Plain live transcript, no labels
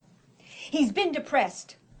He's been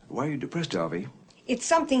depressed. Why are you depressed, Alvy? It's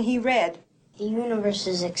something he read. The universe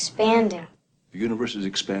is expanding. The universe is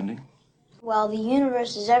expanding? Well, the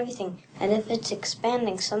universe is everything, and if it's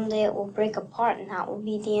expanding, someday it will break apart, and that will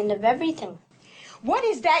be the end of everything. What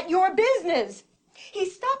is that your business? He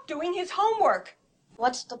stopped doing his homework.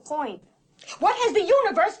 What's the point? What has the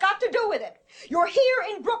universe got to do with it? You're here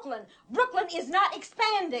in Brooklyn. Brooklyn is not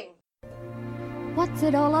expanding. What's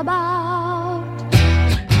it all about?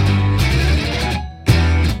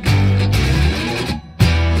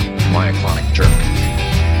 Myoclonic jerk.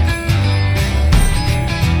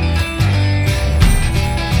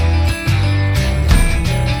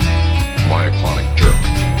 Myoclonic jerk.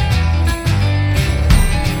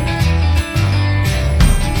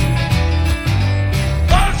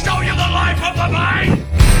 I'll show you the life of the mind!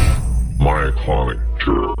 Myoclonic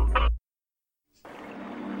jerk.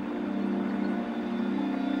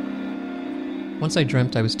 Once I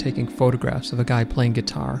dreamt I was taking photographs of a guy playing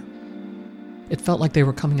guitar. It felt like they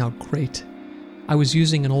were coming out great. I was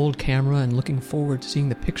using an old camera and looking forward to seeing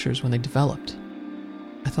the pictures when they developed.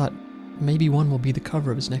 I thought, maybe one will be the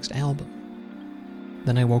cover of his next album.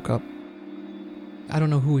 Then I woke up. I don't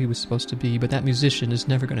know who he was supposed to be, but that musician is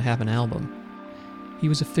never going to have an album. He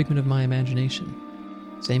was a figment of my imagination.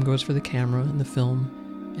 Same goes for the camera and the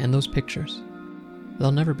film and those pictures.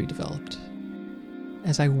 They'll never be developed.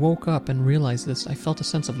 As I woke up and realized this, I felt a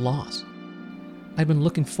sense of loss. I'd been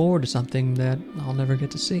looking forward to something that I'll never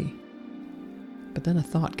get to see. But then a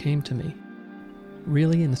thought came to me.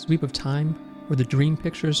 Really, in the sweep of time, were the dream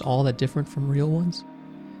pictures all that different from real ones?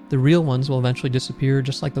 The real ones will eventually disappear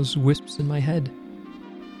just like those wisps in my head.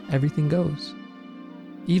 Everything goes.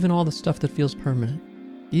 Even all the stuff that feels permanent.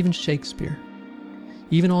 Even Shakespeare.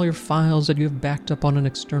 Even all your files that you have backed up on an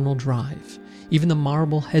external drive. Even the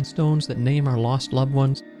marble headstones that name our lost loved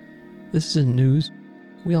ones. This isn't news.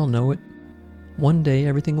 We all know it. One day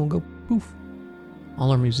everything will go poof.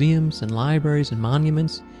 All our museums and libraries and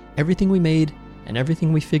monuments, everything we made and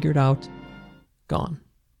everything we figured out, gone.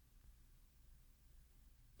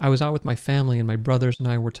 I was out with my family and my brothers and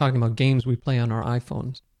I were talking about games we play on our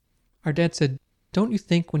iPhones. Our dad said, "Don't you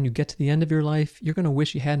think when you get to the end of your life, you're going to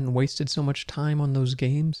wish you hadn't wasted so much time on those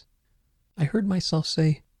games?" I heard myself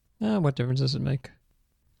say, what difference does it make?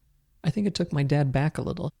 I think it took my dad back a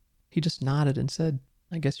little. He just nodded and said,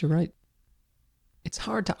 "I guess you're right." It's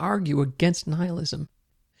hard to argue against nihilism.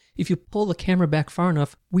 If you pull the camera back far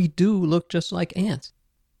enough, we do look just like ants.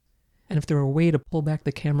 And if there were a way to pull back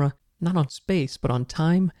the camera, not on space, but on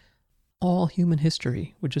time, all human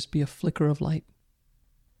history would just be a flicker of light.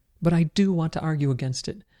 But I do want to argue against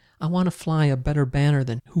it. I want to fly a better banner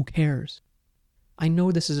than who cares. I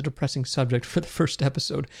know this is a depressing subject for the first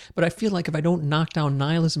episode, but I feel like if I don't knock down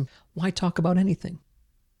nihilism, why talk about anything?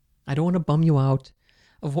 I don't want to bum you out.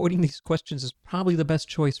 Avoiding these questions is probably the best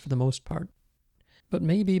choice for the most part. But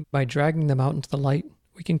maybe by dragging them out into the light,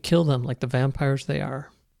 we can kill them like the vampires they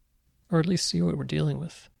are. Or at least see what we're dealing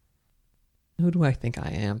with. Who do I think I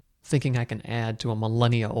am, thinking I can add to a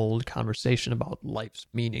millennia-old conversation about life's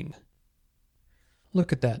meaning?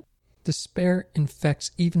 Look at that. Despair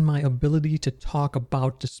infects even my ability to talk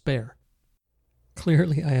about despair.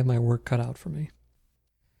 Clearly, I have my work cut out for me.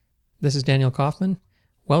 This is Daniel Kaufman.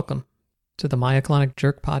 Welcome to the Myoclonic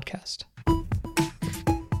Jerk podcast.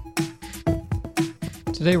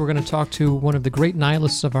 Today we're going to talk to one of the great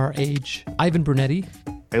nihilists of our age, Ivan Brunetti.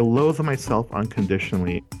 I loathe myself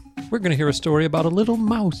unconditionally. We're going to hear a story about a little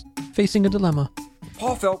mouse facing a dilemma.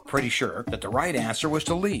 Paul felt pretty sure that the right answer was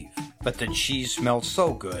to leave, but the cheese smelled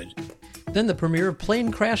so good. Then the premiere of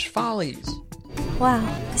Plane Crash Follies. Wow,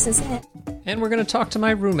 this is it. And we're going to talk to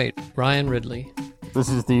my roommate, Brian Ridley. This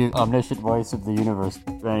is the omniscient voice of the universe.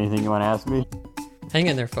 Anything you want to ask me? Hang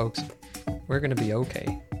in there, folks. We're going to be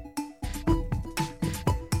okay.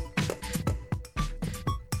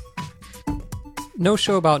 No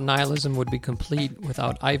show about nihilism would be complete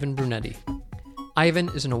without Ivan Brunetti. Ivan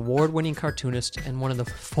is an award-winning cartoonist and one of the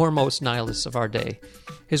foremost nihilists of our day.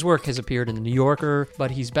 His work has appeared in The New Yorker,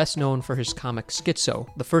 but he's best known for his comic Schizo,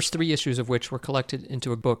 the first 3 issues of which were collected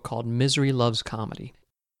into a book called Misery Loves Comedy.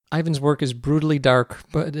 Ivan's work is brutally dark,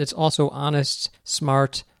 but it's also honest,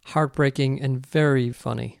 smart, heartbreaking, and very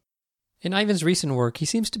funny. In Ivan's recent work, he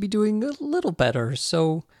seems to be doing a little better,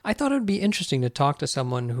 so I thought it would be interesting to talk to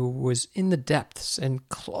someone who was in the depths and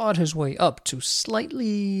clawed his way up to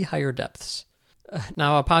slightly higher depths.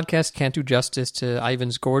 Now, a podcast can't do justice to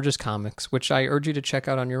Ivan's gorgeous comics, which I urge you to check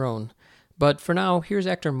out on your own. But for now, here's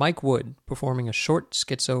actor Mike Wood performing a short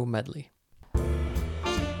Schizo medley.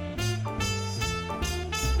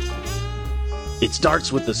 It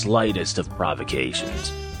starts with the slightest of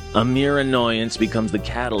provocations. A mere annoyance becomes the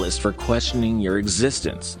catalyst for questioning your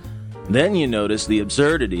existence. Then you notice the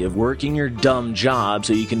absurdity of working your dumb job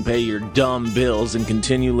so you can pay your dumb bills and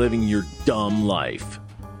continue living your dumb life.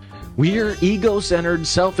 We're ego-centered,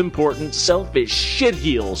 self-important, selfish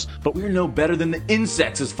shitheels, but we're no better than the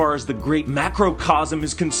insects as far as the great macrocosm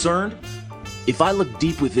is concerned. If I look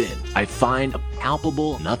deep within, I find a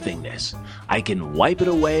palpable nothingness. I can wipe it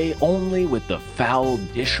away only with the foul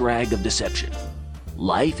dish rag of deception.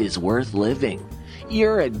 Life is worth living.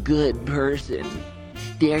 You're a good person.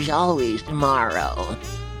 There's always tomorrow.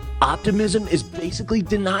 Optimism is basically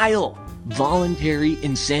denial, voluntary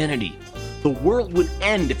insanity. The world would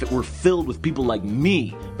end if it were filled with people like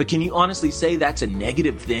me, but can you honestly say that's a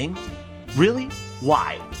negative thing? Really?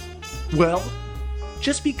 Why? Well,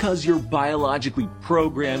 just because you're biologically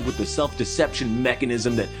programmed with the self-deception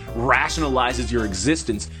mechanism that rationalizes your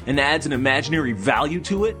existence and adds an imaginary value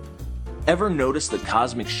to it? Ever notice the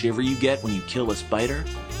cosmic shiver you get when you kill a spider?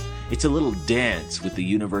 It's a little dance with the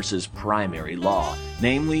universe's primary law,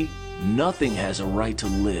 namely, nothing has a right to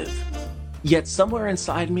live. Yet somewhere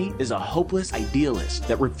inside me is a hopeless idealist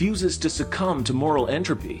that refuses to succumb to moral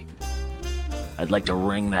entropy. I'd like to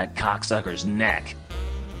wring that cocksucker's neck.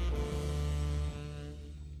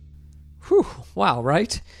 Whew, wow,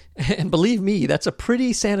 right? And believe me, that's a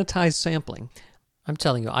pretty sanitized sampling. I'm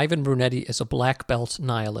telling you, Ivan Brunetti is a black belt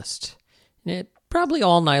nihilist. Probably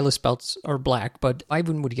all nihilist belts are black, but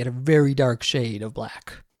Ivan would get a very dark shade of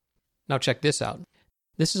black. Now check this out.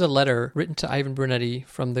 This is a letter written to Ivan Brunetti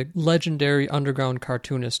from the legendary underground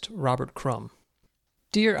cartoonist Robert Crumb.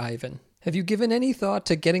 Dear Ivan, have you given any thought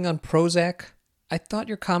to getting on Prozac? I thought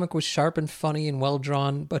your comic was sharp and funny and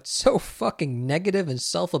well-drawn, but so fucking negative and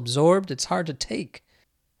self-absorbed it's hard to take.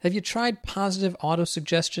 Have you tried positive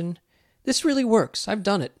autosuggestion? This really works. I've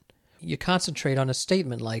done it. You concentrate on a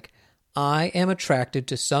statement like, I am attracted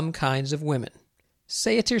to some kinds of women.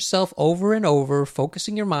 Say it to yourself over and over,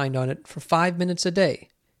 focusing your mind on it for 5 minutes a day.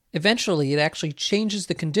 Eventually, it actually changes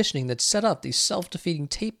the conditioning that set up these self-defeating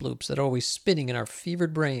tape loops that are always spinning in our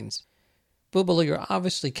fevered brains. Bubala, you're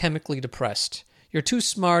obviously chemically depressed. You're too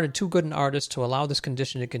smart and too good an artist to allow this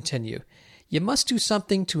condition to continue. You must do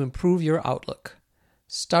something to improve your outlook.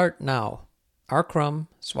 Start now. R. Crumb,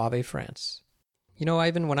 Suave, France. You know,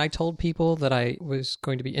 Ivan, when I told people that I was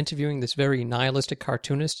going to be interviewing this very nihilistic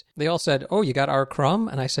cartoonist, they all said, oh, you got R. Crumb?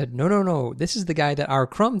 And I said, no, this is the guy that R.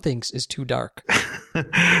 Crumb thinks is too dark.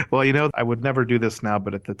 Well, you know, I would never do this now,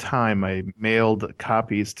 but at the time I mailed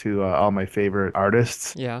copies to all my favorite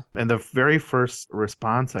artists. Yeah. And the very first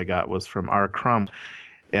response I got was from R. Crumb.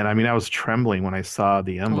 And I mean, I was trembling when I saw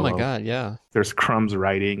the envelope. Oh my God, yeah. There's Crumb's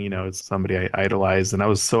writing, you know, it's somebody I idolized. And I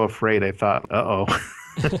was so afraid, I thought, uh-oh.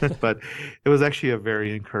 But it was actually a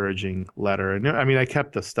very encouraging letter. And I mean, I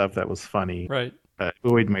kept the stuff that was funny. Right.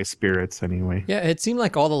 Buoyed my spirits anyway. Yeah, it seemed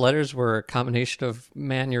like all the letters were a combination of,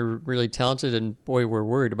 man, you're really talented, and boy, we're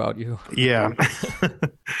worried about you. Yeah.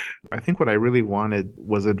 I think what I really wanted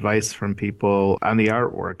was advice from people on the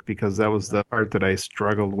artwork, because that was the part that I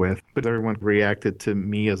struggled with. But everyone reacted to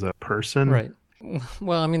me as a person. Right.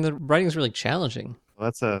 Well, I mean, the writing's really challenging.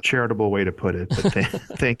 That's a charitable way to put it, but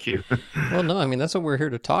thank you. Well, no, I mean, that's what we're here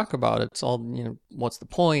to talk about. It's all, you know, what's the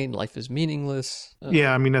point? Life is meaningless.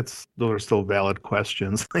 Yeah, I mean, those are still valid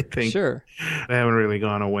questions, I think. Sure. They haven't really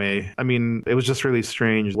gone away. I mean, it was just really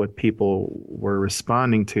strange what people were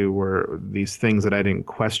responding to were these things that I didn't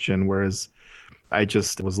question, whereas I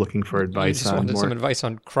just was looking for advice you just wanted some advice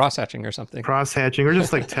on cross-hatching or something. Cross-hatching or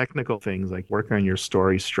just like technical things like work on your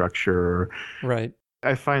story structure. Right.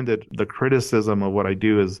 I find that the criticism of what I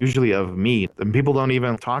do is usually of me, and people don't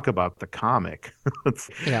even talk about the comic.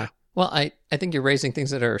 Yeah. Well, I think you're raising things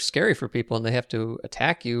that are scary for people, and they have to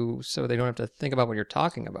attack you so they don't have to think about what you're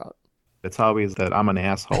talking about. It's always that I'm an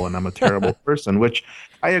asshole and I'm a terrible person, which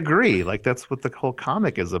I agree. Like, that's what the whole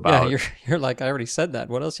comic is about. Yeah, you're like, I already said that.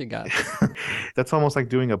 What else you got? That's almost like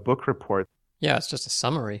doing a book report. Yeah, it's just a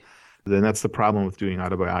summary. Then that's the problem with doing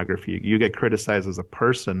autobiography. You get criticized as a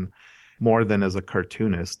person more than as a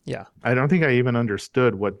cartoonist. Yeah. I don't think I even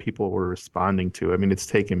understood what people were responding to. I mean, it's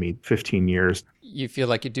taken me 15 years. You feel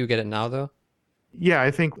like you do get it now, though? Yeah,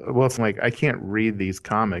 I think, well, it's like I can't read these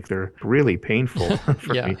comics. They're really painful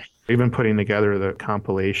for Yeah. me. Even putting together the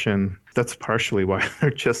compilation, that's partially why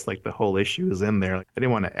they're just like the whole issue is in there. Like, I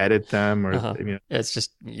didn't want to edit them or, I mean, it's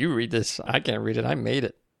just, you read this. I can't read it. I made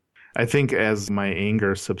it. I think as my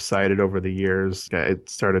anger subsided over the years, it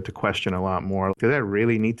started to question a lot more. Does that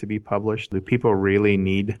really need to be published? Do people really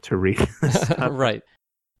need to read this stuff? Right.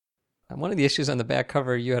 One of the issues on the back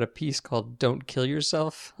cover, you had a piece called Don't Kill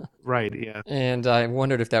Yourself. Right, yeah. And I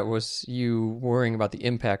wondered if that was you worrying about the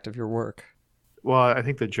impact of your work. Well, I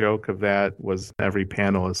think the joke of that was every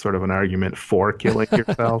panel is sort of an argument for killing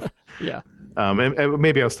yourself. Yeah. And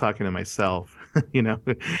maybe I was talking to myself.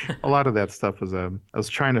 A lot of that stuff was I was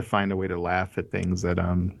trying to find a way to laugh at things that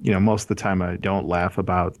most of the time I don't laugh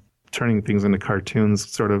about. Turning things into cartoons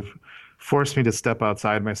sort of forced me to step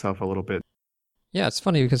outside myself a little bit. Yeah, it's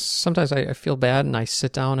funny because sometimes I feel bad and I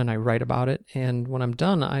sit down and I write about it. And when I'm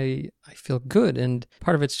done, I feel good. And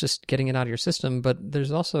part of it's just getting it out of your system. But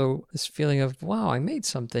there's also this feeling of, wow, I made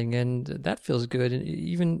something and that feels good. And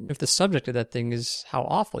even if the subject of that thing is how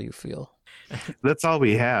awful you feel. That's all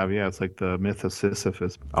we have. Yeah, it's like the myth of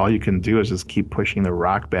Sisyphus. All you can do is just keep pushing the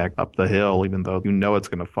rock back up the hill, even though you know it's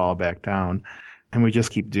going to fall back down. And we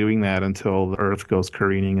just keep doing that until the Earth goes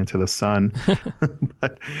careening into the sun.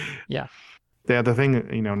 But yeah. Yeah, the thing,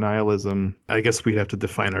 nihilism, I guess we'd have to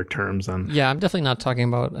define our terms on. Yeah, I'm definitely not talking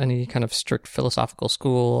about any kind of strict philosophical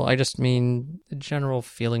school. I just mean the general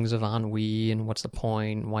feelings of ennui and what's the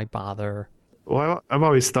point, why bother. Well, I've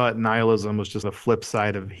always thought nihilism was just a flip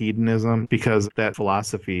side of hedonism because that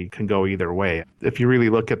philosophy can go either way. If you really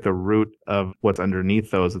look at the root of what's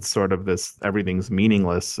underneath those, it's sort of this everything's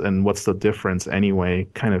meaningless and what's the difference anyway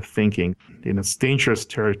kind of thinking. It's dangerous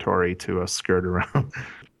territory to skirt around.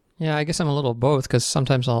 Yeah, I guess I'm a little both because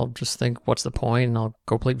sometimes I'll just think, what's the point? And I'll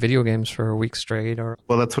go play video games for a week straight.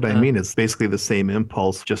 Well, that's what I mean. It's basically the same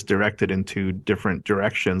impulse, just directed into different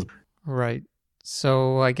directions. Right.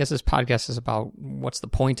 So I guess this podcast is about what's the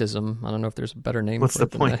pointism. I don't know if there's a better name for it. What's the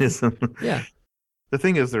pointism? Yeah. The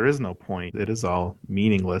thing is, there is no point. It is all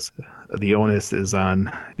meaningless. The onus is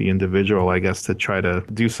on the individual, I guess, to try to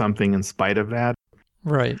do something in spite of that.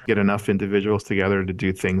 Right. Get enough individuals together to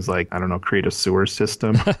do things like, create a sewer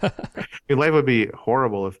system. Life would be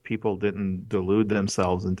horrible if people didn't delude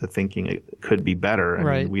themselves into thinking it could be better.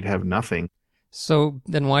 I mean, we'd have nothing. So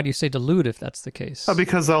then why do you say delude if that's the case?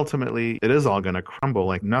 Because ultimately it is all going to crumble.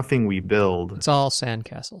 Like nothing we build. It's all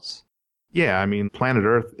sandcastles. Yeah, planet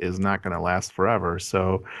Earth is not going to last forever.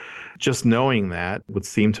 So just knowing that would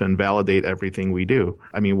seem to invalidate everything we do.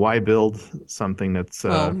 Why build something that's...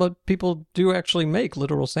 Well, but people do actually make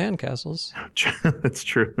literal sandcastles. That's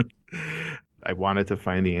true. I wanted to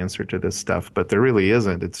find the answer to this stuff, but there really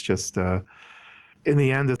isn't. It's just... in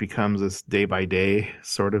the end, it becomes this day by day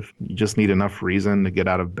sort of, you just need enough reason to get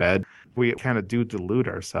out of bed. We kind of do delude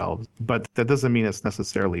ourselves, but that doesn't mean it's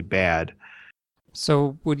necessarily bad.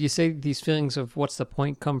 So would you say these feelings of what's the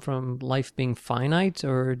point come from life being finite,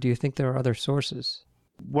 or do you think there are other sources?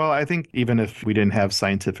 Well, I think even if we didn't have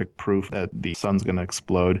scientific proof that the sun's going to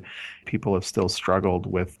explode, people have still struggled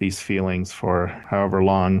with these feelings for however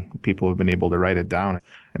long people have been able to write it down,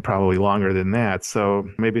 and probably longer than that. So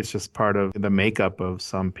maybe it's just part of the makeup of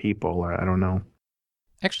some people. I don't know.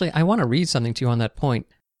 Actually, I want to read something to you on that point.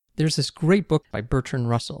 There's this great book by Bertrand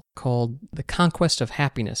Russell called The Conquest of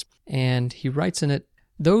Happiness, and he writes in it,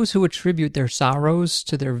 "Those who attribute their sorrows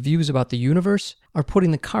to their views about the universe are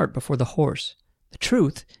putting the cart before the horse. The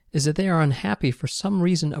truth is that they are unhappy for some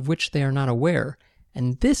reason of which they are not aware,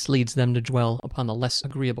 and this leads them to dwell upon the less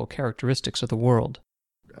agreeable characteristics of the world."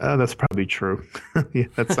 That's probably true. Yeah,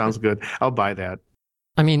 that sounds good. I'll buy that.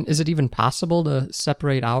 Is it even possible to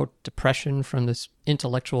separate out depression from this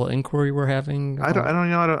intellectual inquiry we're having? I don't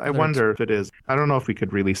know. I wonder if it is. I don't know if we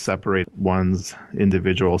could really separate one's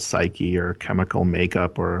individual psyche or chemical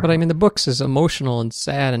makeup or... But the books, as emotional and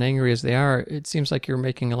sad and angry as they are, it seems like you're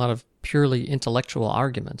making a lot of purely intellectual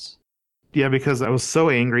arguments. Yeah, because I was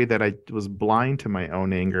so angry that I was blind to my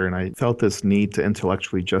own anger, and I felt this need to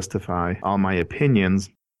intellectually justify all my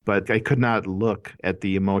opinions, but I could not look at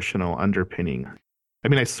the emotional underpinning.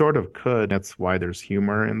 I sort of could. That's why there's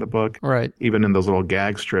humor in the book. Right. Even in those little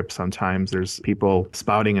gag strips, sometimes there's people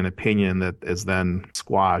spouting an opinion that is then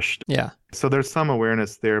squashed. Yeah. So there's some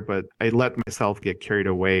awareness there, but I let myself get carried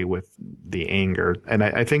away with the anger. And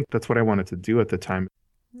I think that's what I wanted to do at the time.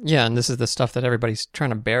 Yeah, and this is the stuff that everybody's trying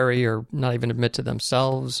to bury or not even admit to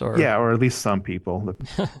themselves. Or at least some people.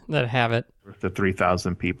 that have it. The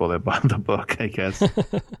 3,000 people that bought the book, I guess.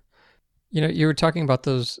 You were talking about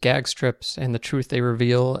those gag strips and the truth they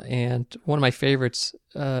reveal, and one of my favorites,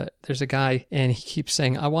 there's a guy, and he keeps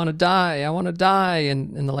saying, I want to die,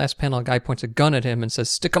 and in the last panel, a guy points a gun at him and says,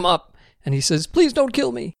 stick him up, and he says, please don't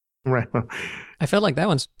kill me. Right. I felt like that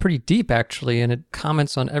one's pretty deep, actually, and it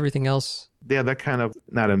comments on everything else. Yeah, that kind of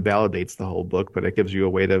not invalidates the whole book, but it gives you a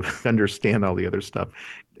way to understand all the other stuff.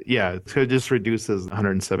 Yeah, so it just reduces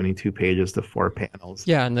 172 pages to 4 panels.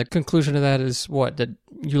 Yeah, and the conclusion of that is what? That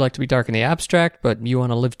you like to be dark in the abstract, but you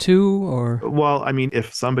want to live too, or? Well,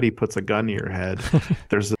 if somebody puts a gun to your head,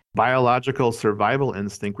 there's a biological survival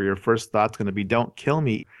instinct where your first thought's going to be, don't kill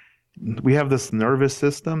me. We have this nervous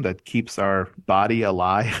system that keeps our body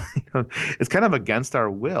alive. It's kind of against our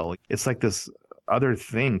will. It's like this other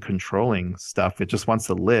thing controlling stuff. It just wants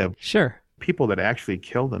to live. Sure. People that actually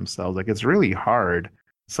kill themselves, like it's really hard.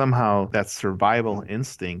 Somehow that survival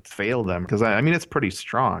instinct failed them because I mean, it's pretty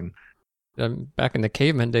strong. Back in the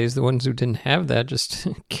caveman days, the ones who didn't have that just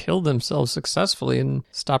killed themselves successfully and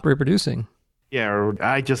stopped reproducing. Yeah, or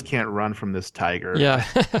I just can't run from this tiger. Yeah.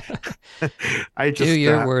 I just do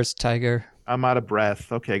your worst, tiger. I'm out of breath.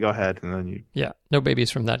 Okay, go ahead. And then you. Yeah, no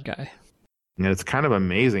babies from that guy. And it's kind of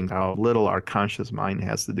amazing how little our conscious mind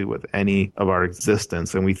has to do with any of our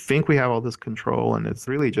existence. And we think we have all this control, and it's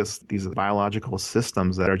really just these biological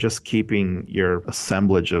systems that are just keeping your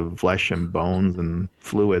assemblage of flesh and bones and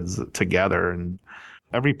fluids together. And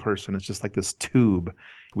every person is just like this tube.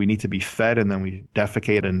 We need to be fed, and then we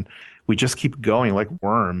defecate, and we just keep going like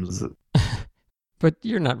worms. But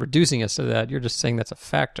you're not reducing us to that. You're just saying that's a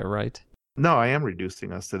factor, right? No, I am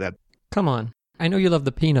reducing us to that. Come on. I know you love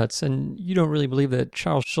the Peanuts, and you don't really believe that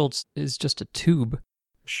Charles Schultz is just a tube.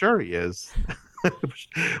 Sure he is.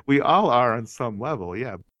 We all are on some level,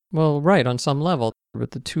 yeah. Well, right, on some level.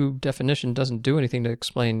 But the tube definition doesn't do anything to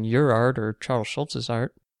explain your art or Charles Schultz's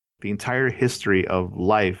art. The entire history of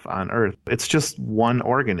life on Earth, it's just one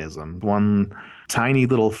organism, one tiny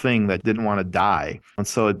little thing that didn't want to die. And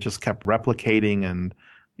so it just kept replicating, and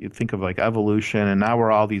you think of like evolution, and now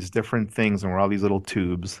we're all these different things, and we're all these little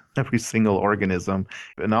tubes, every single organism.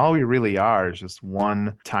 And all we really are is just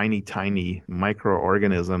one tiny, tiny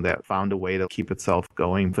microorganism that found a way to keep itself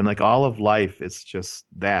going. And like all of life, it's just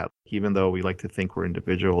that, even though we like to think we're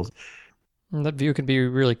individuals. And that view can be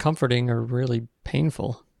really comforting or really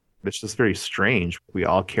painful. It's just very strange. We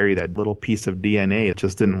all carry that little piece of DNA. It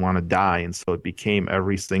just didn't want to die, and so it became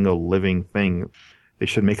every single living thing. They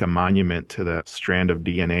should make a monument to that strand of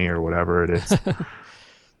DNA or whatever it is.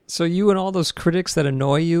 So you and all those critics that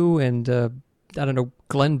annoy you and, I don't know,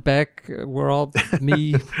 Glenn Beck, we're all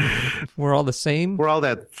me, we're all the same? We're all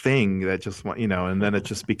that thing that just, and then it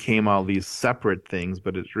just became all these separate things,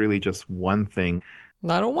 but it's really just one thing.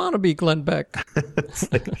 I don't want to be Glenn Beck.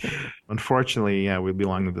 Like, unfortunately, yeah, we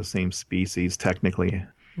belong to the same species, technically.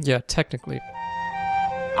 Yeah, technically.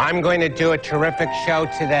 I'm going to do a terrific show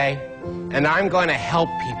today, and I'm going to help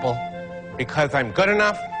people because I'm good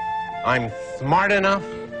enough, I'm smart enough,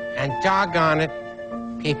 and doggone it,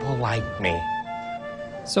 people like me.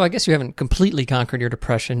 So I guess you haven't completely conquered your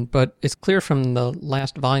depression, but it's clear from the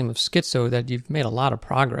last volume of Schizo that you've made a lot of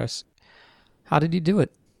progress. How did you do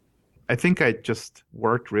it? I think I just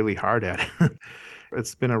worked really hard at it.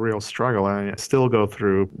 It's been a real struggle. I still go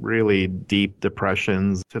through really deep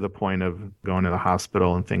depressions to the point of going to the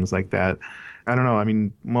hospital and things like that. I don't know. I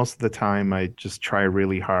mean, most of the time I just try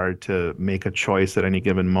really hard to make a choice at any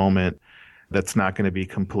given moment that's not going to be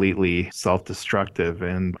completely self-destructive.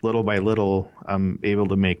 And little by little, I'm able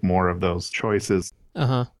to make more of those choices.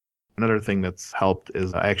 Uh-huh. Another thing that's helped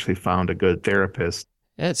is I actually found a good therapist.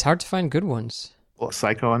 Yeah, it's hard to find good ones. Well,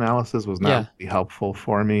 psychoanalysis was not really helpful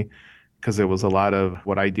for me because it was a lot of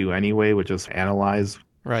what I do anyway, which is analyze.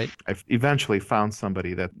 Right. I've eventually found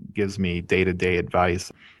somebody that gives me day-to-day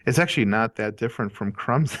advice. It's actually not that different from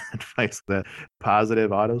Crumb's advice, the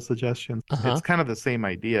positive autosuggestion. Uh-huh. It's kind of the same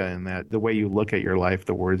idea in that the way you look at your life,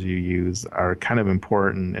 the words you use are kind of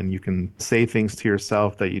important, and you can say things to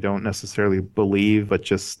yourself that you don't necessarily believe, but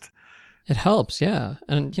just... It helps, yeah.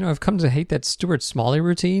 And, I've come to hate that Stuart Smalley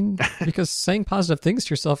routine because saying positive things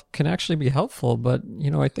to yourself can actually be helpful. But,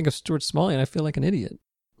 I think of Stuart Smalley and I feel like an idiot.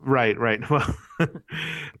 Right. Well,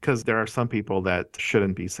 because there are some people that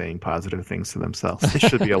shouldn't be saying positive things to themselves. They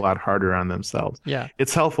should be a lot harder on themselves. Yeah.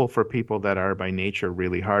 It's helpful for people that are by nature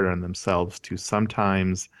really hard on themselves to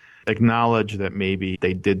sometimes acknowledge that maybe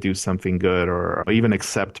they did do something good or even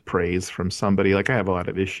accept praise from somebody. Like I have a lot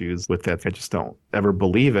of issues with that. I just don't ever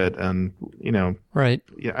believe it. And, right.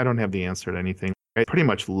 Yeah, I don't have the answer to anything. I pretty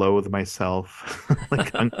much loathe myself.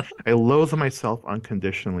 I loathe myself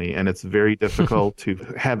unconditionally, and it's very difficult to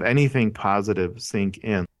have anything positive sink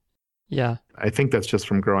in. Yeah. I think that's just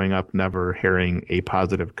from growing up, never hearing a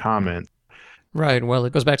positive comment. Right. Well,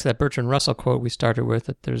 it goes back to that Bertrand Russell quote we started with,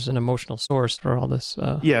 that there's an emotional source for all this.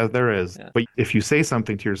 Yeah, there is. Yeah. But if you say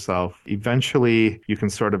something to yourself, eventually you can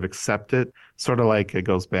sort of accept it, sort of like it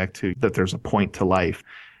goes back to that there's a point to life.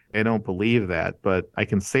 I don't believe that, but I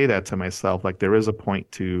can say that to myself, like there is a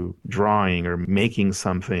point to drawing or making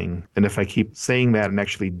something. And if I keep saying that and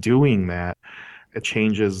actually doing that, it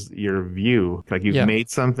changes your view. Like you've made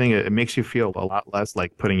something, it makes you feel a lot less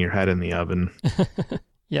like putting your head in the oven.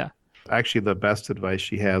 Yeah. Actually, the best advice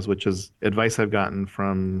she has, which is advice I've gotten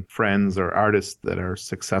from friends or artists that are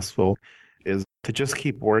successful, is to just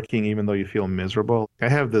keep working even though you feel miserable. I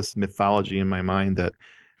have this mythology in my mind that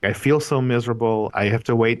I feel so miserable, I have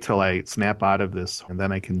to wait till I snap out of this and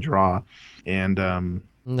then I can draw. And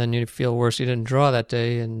then you feel worse you didn't draw that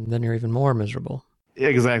day, and then you're even more miserable.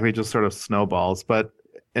 Exactly, just sort of snowballs.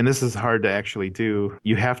 And this is hard to actually do.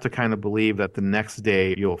 You have to kind of believe that the next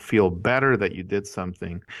day you'll feel better that you did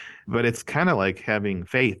something. But it's kind of like having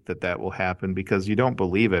faith that that will happen because you don't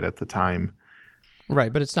believe it at the time.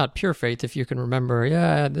 Right, but it's not pure faith if you can remember,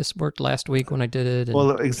 this worked last week when I did it.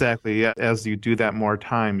 Well, exactly. Yeah. As you do that more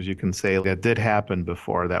times, you can say that did happen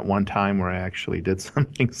before, that one time where I actually did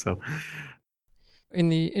something. So, in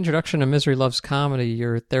the introduction to Misery Loves Comedy,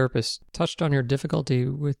 your therapist touched on your difficulty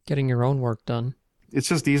with getting your own work done. It's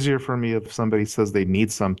just easier for me if somebody says they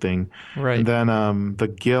need something. Right. And then the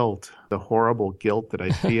guilt, the horrible guilt that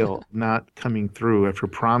I feel not coming through after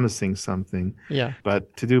promising something. Yeah.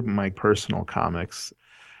 But to do my personal comics,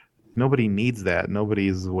 nobody needs that.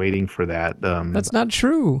 Nobody's waiting for that. That's not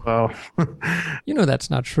true. Well, you know that's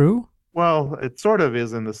not true. Well, it sort of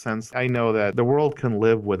is in the sense I know that the world can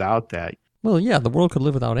live without that. Well, yeah, the world could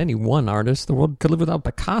live without any one artist. The world could live without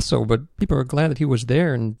Picasso, but people are glad that he was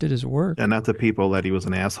there and did his work. And not the people that he was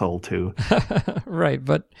an asshole to. Right,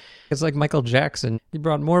 but it's like Michael Jackson. He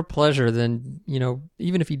brought more pleasure than,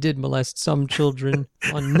 even if he did molest some children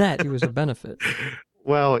on net, he was a benefit.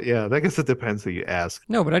 Well, yeah, I guess it depends who you ask.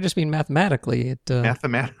 No, but I just mean mathematically.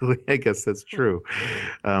 Mathematically, I guess that's true.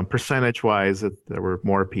 Percentage-wise, there were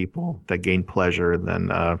more people that gained pleasure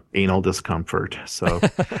than anal discomfort. So...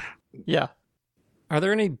 Yeah. Are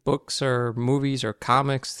there any books or movies or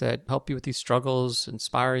comics that help you with these struggles,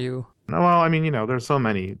 inspire you? Well, I mean, there's so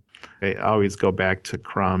many. I always go back to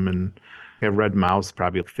Crumb, and I've read Mouse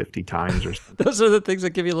probably 50 times or something. Those are the things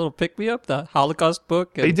that give you a little pick-me-up, the Holocaust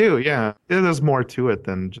book? They do, yeah. There's more to it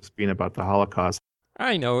than just being about the Holocaust.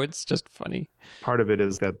 I know, it's just funny. Part of it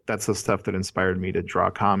is that's the stuff that inspired me to draw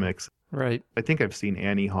comics. Right. I think I've seen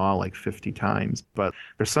Annie Hall like 50 times, but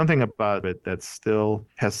there's something about it that still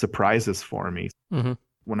has surprises for me. Mm-hmm.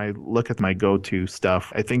 When I look at my go-to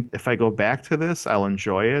stuff, I think if I go back to this, I'll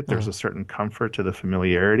enjoy it. There's a certain comfort to the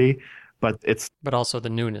familiarity, but also the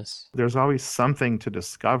newness. There's always something to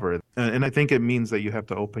discover. And I think it means that you have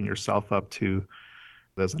to open yourself up to,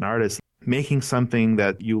 as an artist, making something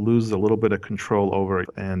that you lose a little bit of control over.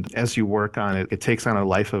 And as you work on it, it takes on a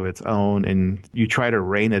life of its own and you try to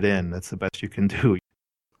rein it in. That's the best you can do.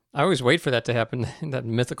 I always wait for that to happen, that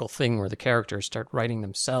mythical thing where the characters start writing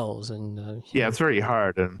themselves. And yeah, it's very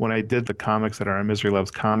hard. And when I did the comics that are on Misery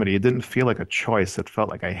Loves Comedy, it didn't feel like a choice. It felt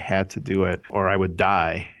like I had to do it or I would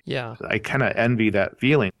die. Yeah. I kind of envy that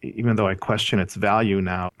feeling. Even though I question its value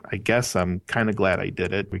now, I guess I'm kind of glad I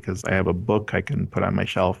did it because I have a book I can put on my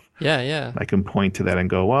shelf. Yeah, yeah. I can point to that and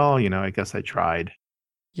go, well, I guess I tried.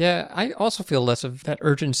 Yeah, I also feel less of that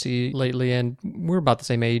urgency lately, and we're about the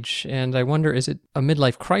same age, and I wonder, is it a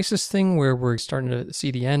midlife crisis thing where we're starting to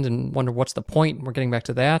see the end and wonder what's the point and we're getting back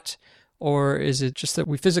to that? Or is it just that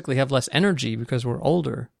we physically have less energy because we're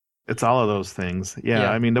older? It's all of those things. Yeah.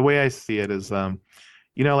 I mean, the way I see it is,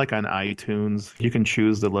 like on iTunes, you can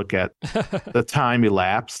choose to look at the time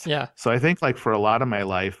elapsed. Yeah. So I think like for a lot of my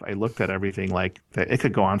life, I looked at everything like that it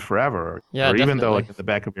could go on forever. Yeah, or even definitely. though like in the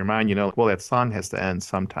back of your mind, well, that song has to end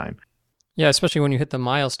sometime. Yeah, especially when you hit the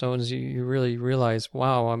milestones, you really realize,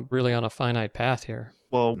 wow, I'm really on a finite path here.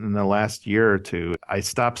 Well, in the last year or two, I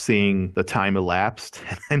stopped seeing the time elapsed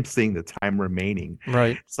and I'm seeing the time remaining.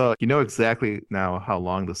 Right. So you know exactly now how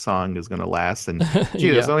long the song is going to last. And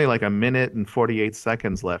there's only like 1 minute and 48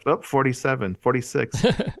 seconds left. 47, 46.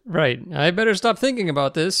 Right. I better stop thinking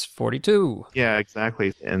about this. 42. Yeah,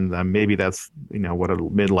 exactly. And maybe that's, what a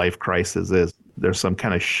midlife crisis is. There's some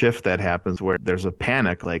kind of shift that happens where there's a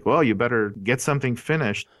panic like, well, you better get something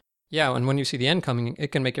finished. Yeah, and when you see the end coming,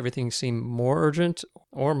 it can make everything seem more urgent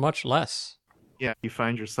or much less. Yeah, you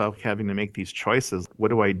find yourself having to make these choices. What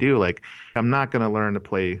do I do? Like, I'm not going to learn to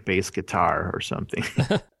play bass guitar or something.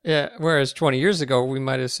 Yeah, whereas 20 years ago, we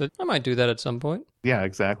might have said, I might do that at some point. Yeah,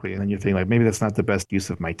 exactly. And then you think, like, maybe that's not the best use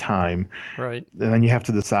of my time. Right. And then you have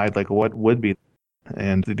to decide, like, what would be.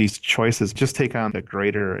 And these choices just take on a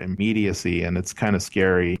greater immediacy, and it's kind of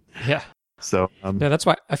scary. Yeah. So yeah, that's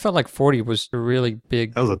why I felt like 40 was a really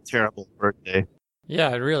big... That was a terrible birthday. Yeah,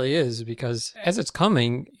 it really is, because as it's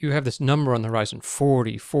coming, you have this number on the horizon,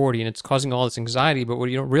 40, and it's causing all this anxiety, but what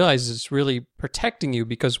you don't realize is it's really protecting you,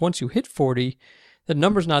 because once you hit 40, the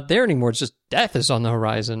number's not there anymore. It's just death is on the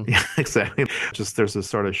horizon. Yeah, exactly. Just there's this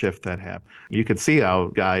sort of shift that happens. You could see how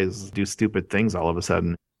guys do stupid things all of a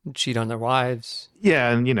sudden. Cheat on their wives. Yeah,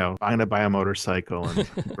 and I'm going to buy a motorcycle and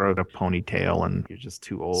grow a ponytail, and you're just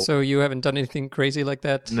too old. So you haven't done anything crazy like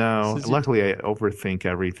that? No. Luckily, I overthink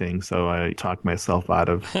everything, so I talk myself out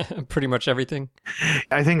of pretty much everything.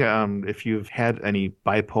 I think if you've had any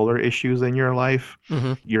bipolar issues in your life,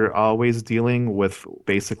 you're always dealing with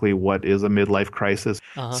basically what is a midlife crisis.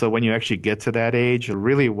 So when you actually get to that age, you're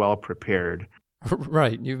really well prepared.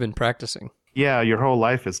 Right. You've been practicing. Yeah, your whole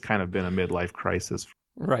life has kind of been a midlife crisis.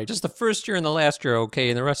 Right. Just the first year and the last year, okay,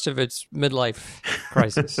 and the rest of it's midlife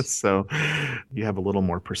crisis. So you have a little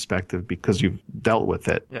more perspective because you've dealt with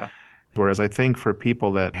it. Yeah. Whereas I think for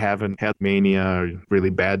people that haven't had mania or really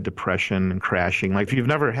bad depression and crashing, like if you've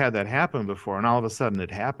never had that happen before and all of a sudden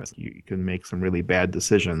it happens, you can make some really bad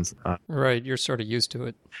decisions. Right. You're sort of used to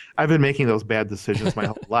it. I've been making those bad decisions my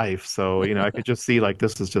whole life. So, I could just see like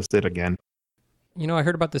this is just it again. I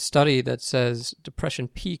heard about this study that says depression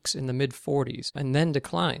peaks in the mid-40s and then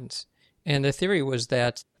declines. And the theory was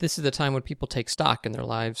that this is the time when people take stock in their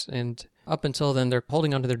lives, and up until then they're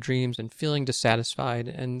holding on to their dreams and feeling dissatisfied.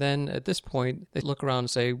 And then at this point, they look around and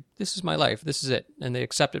say, this is my life, this is it. And they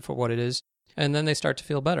accept it for what it is. And then they start to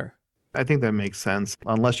feel better. I think that makes sense,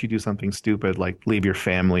 unless you do something stupid like leave your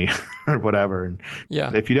family or whatever. And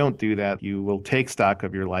yeah. If you don't do that, you will take stock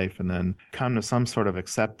of your life and then come to some sort of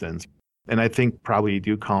acceptance. And I think probably you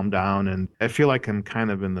do calm down. And I feel like I'm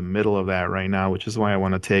kind of in the middle of that right now, which is why I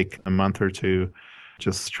want to take a month or two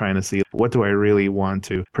just trying to see what do I really want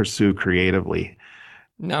to pursue creatively.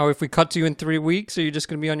 Now, if we cut to you in 3 weeks, are you just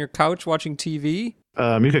going to be on your couch watching TV?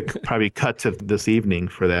 You could probably cut to this evening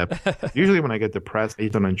for that. Usually when I get depressed, I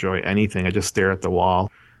don't enjoy anything. I just stare at the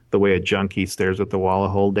wall the way a junkie stares at the wall a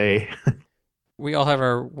whole day. We all have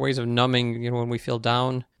our ways of numbing, when we feel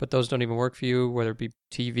down, but those don't even work for you, whether it be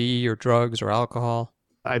TV or drugs or alcohol.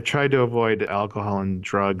 I've tried to avoid alcohol and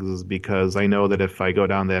drugs because I know that if I go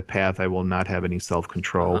down that path, I will not have any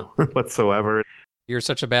self-control whatsoever. You're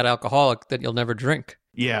such a bad alcoholic that you'll never drink.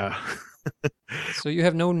 Yeah. So you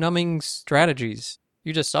have no numbing strategies.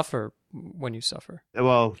 You just suffer when you suffer.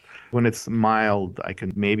 Well, when it's mild, I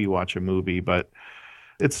can maybe watch a movie, but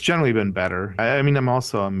it's generally been better. I mean, I'm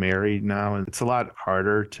also married now, and it's a lot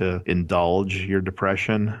harder to indulge your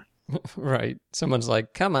depression. Right. Someone's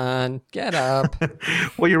like, come on, get up.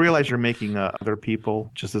 Well, you realize you're making other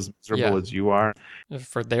people just as miserable as you are.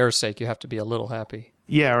 For their sake, you have to be a little happy.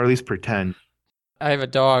 Yeah, or at least pretend. I have a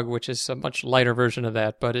dog, which is a much lighter version of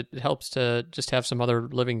that, but it helps to just have some other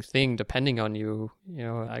living thing depending on you.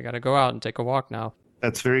 I got to go out and take a walk now.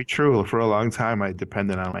 That's very true. For a long time, I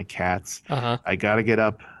depended on my cats. I got to get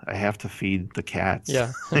up. I have to feed the cats.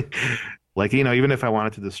 Yeah. Like, even if I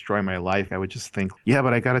wanted to destroy my life, I would just think, yeah,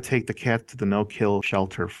 but I got to take the cat to the no-kill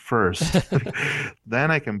shelter first.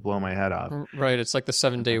 Then I can blow my head off. Right. It's like the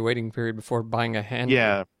 7-day waiting period before buying a hand.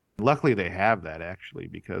 Yeah. Luckily, they have that, actually,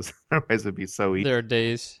 because otherwise it'd be so easy. There are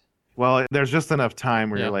days. Well, there's just enough time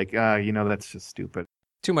where you're like, that's just stupid.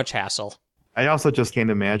 Too much hassle. I also just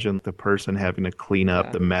can't imagine the person having to clean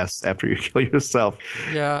up the mess after you kill yourself.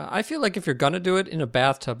 Yeah, I feel like if you're going to do it, in a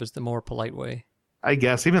bathtub is the more polite way. I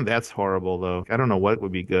guess. Even that's horrible, though. I don't know what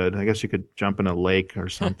would be good. I guess you could jump in a lake or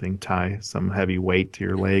something, tie some heavy weight to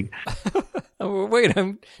your leg. Oh, wait,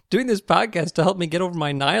 I'm doing this podcast to help me get over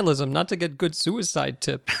my nihilism, not to get good suicide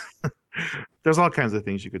tips. There's all kinds of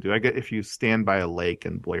things you could do. I guess if you stand by a lake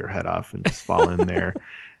and blow your head off and just fall in there,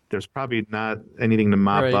 there's probably not anything to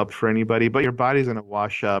mop up for anybody, but your body's going to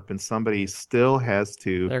wash up and somebody still has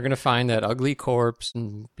to... They're going to find that ugly corpse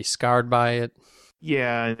and be scarred by it.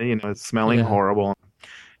 Yeah, it's smelling horrible.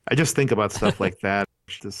 I just think about stuff like that.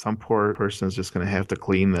 Some poor person is just going to have to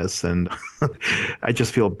clean this, and I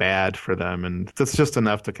just feel bad for them. And that's just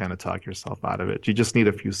enough to kind of talk yourself out of it. You just need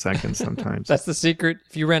a few seconds sometimes. That's the secret.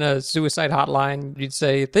 If you ran a suicide hotline, you'd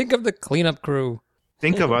say, think of the cleanup crew.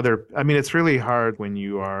 Think of it's really hard when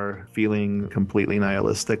you are feeling completely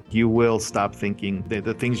nihilistic. You will stop thinking that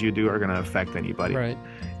the things you do are going to affect anybody. Right.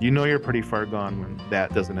 You're pretty far gone when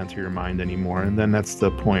that doesn't enter your mind anymore. And then that's the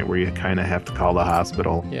point where you kind of have to call the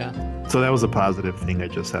hospital. Yeah. So that was a positive thing I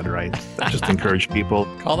just said, right? I just encourage people.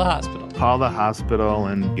 Call the hospital. Call the hospital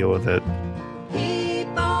and deal with it. Keep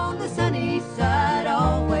on the sunny side,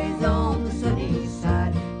 always on the sunny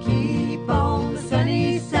side. Keep on the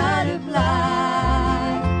sunny side of life.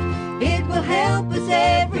 It will help us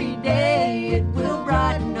every day. It will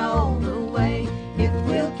brighten all the way. If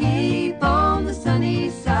we'll keep on the sunny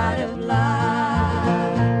side of life.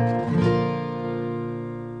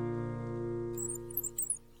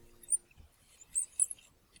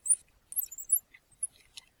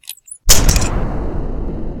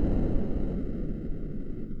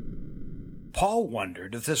 Paul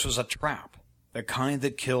wondered if this was a trap. the kind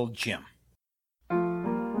that killed Jim.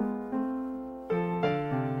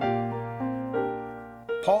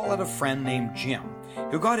 Paul had a friend named Jim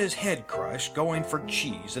who got his head crushed going for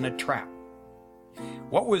cheese in a trap.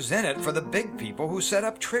 What was in it for the big people who set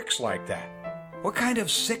up tricks like that? What kind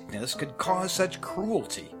of sickness could cause such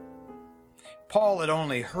cruelty? Paul had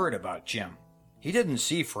only heard about Jim. He didn't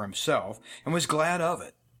see for himself and was glad of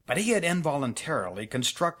it, but he had involuntarily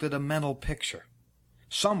constructed a mental picture.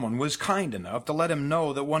 Someone was kind enough to let him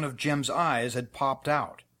know that one of Jim's eyes had popped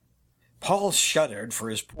out. Paul shuddered for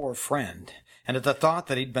his poor friend, and at the thought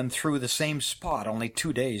that he'd been through the same spot only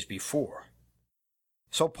 2 days before.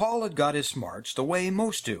 So Paul had got his smarts the way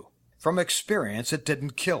most do. From experience, it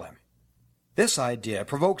didn't kill him. This idea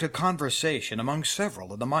provoked a conversation among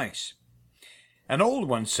several of the mice. An old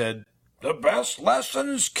one said, "The best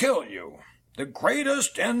lessons kill you. The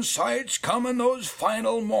greatest insights come in those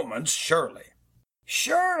final moments, surely."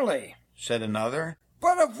 "Surely," said another.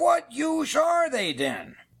 "But of what use are they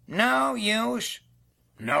then?" "No use."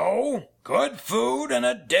 "No, good food and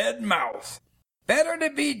a dead mouth." "Better to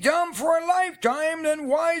be dumb for a lifetime than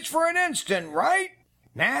wise for an instant, right?"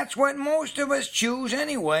 "That's what most of us choose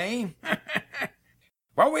anyway."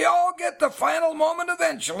 "Well, we all get the final moment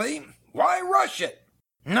eventually. Why rush it?"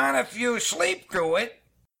 "Not if you sleep through it."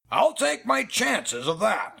 "I'll take my chances of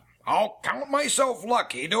that. I'll count myself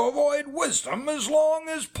lucky to avoid wisdom as long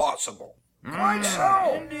as possible." "Quite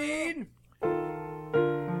so, indeed."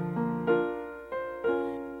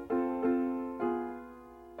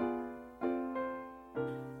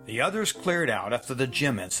 The others cleared out after the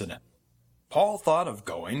Jim incident. Paul thought of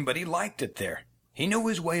going, but he liked it there. He knew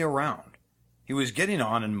his way around. He was getting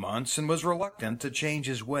on in months and was reluctant to change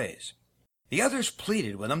his ways. The others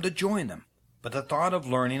pleaded with him to join them, but the thought of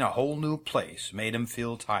learning a whole new place made him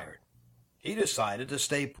feel tired. He decided to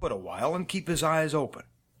stay put a while and keep his eyes open.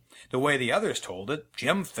 The way the others told it,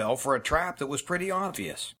 Jim fell for a trap that was pretty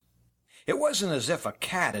obvious. It wasn't as if a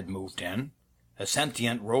cat had moved in. A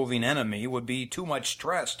sentient roving enemy would be too much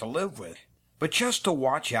stress to live with. But just to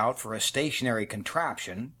watch out for a stationary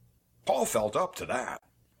contraption, Paul felt up to that.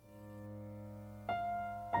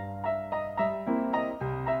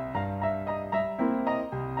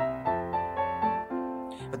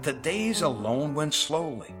 But the days alone went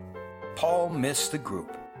slowly. Paul missed the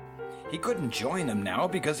group. He couldn't join them now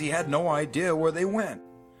because he had no idea where they went.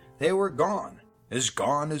 They were gone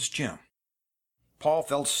as Jim. Paul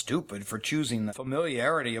felt stupid for choosing the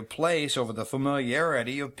familiarity of place over the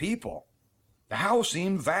familiarity of people. The house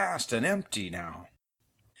seemed vast and empty now.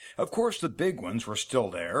 Of course, the big ones were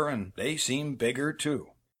still there, and they seemed bigger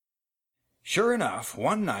too. Sure enough,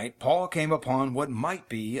 one night Paul came upon what might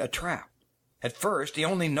be a trap. At first, he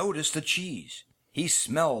only noticed the cheese. He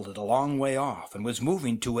smelled it a long way off and was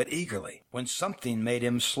moving to it eagerly when something made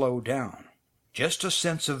him slow down. Just a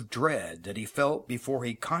sense of dread that he felt before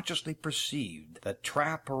he consciously perceived the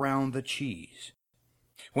trap around the cheese.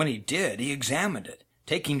 When he did, he examined it,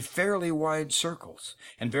 taking fairly wide circles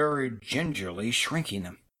and very gingerly shrinking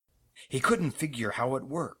them. He couldn't figure how it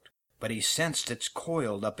worked, but he sensed its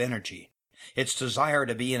coiled-up energy, its desire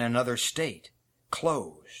to be in another state,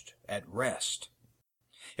 closed, at rest.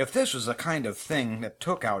 If this was the kind of thing that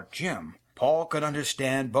took out Jim, Paul could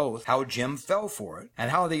understand both how Jim fell for it and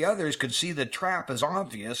how the others could see the trap as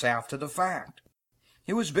obvious after the fact.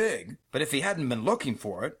 It was big, but if he hadn't been looking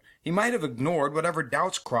for it, he might have ignored whatever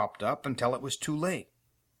doubts cropped up until it was too late.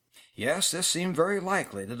 Yes, this seemed very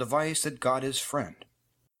likely the device that got his friend.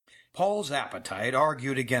 Paul's appetite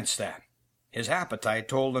argued against that. His appetite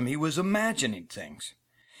told him he was imagining things.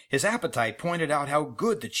 His appetite pointed out how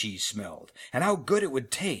good the cheese smelled, and how good it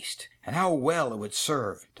would taste, and how well it would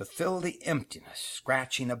serve to fill the emptiness,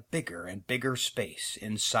 scratching a bigger and bigger space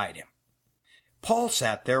inside him. Paul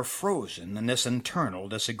sat there frozen in this internal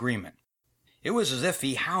disagreement. It was as if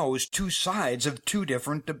he housed two sides of two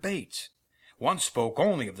different debates. One spoke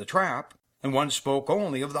only of the trap, and one spoke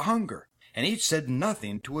only of the hunger, and each said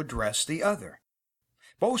nothing to address the other.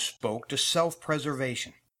 Both spoke to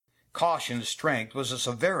self-preservation. Caution's strength was the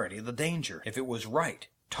severity of the danger, if it was right,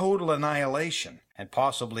 total annihilation, and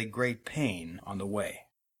possibly great pain on the way.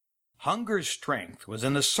 Hunger's strength was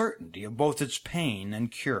in the certainty of both its pain and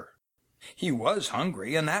cure. He was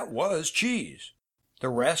hungry, and that was cheese. The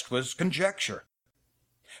rest was conjecture.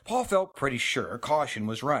 Paul felt pretty sure Caution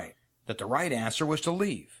was right, that the right answer was to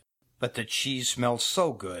leave, but the cheese smelled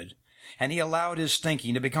so good, and he allowed his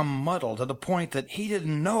thinking to become muddled to the point that he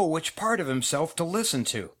didn't know which part of himself to listen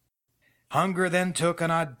to. Hunger then took an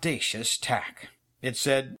audacious tack. It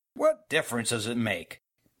said, "What difference does it make?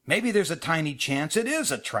 Maybe there's a tiny chance it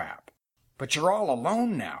is a trap. But you're all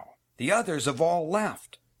alone now. The others have all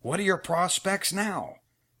left. What are your prospects now?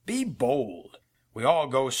 Be bold. We all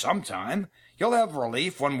go sometime. You'll have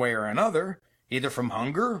relief one way or another, either from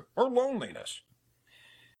hunger or loneliness.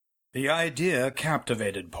 The idea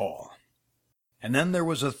captivated Paul. And then there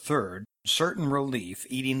was a third, certain relief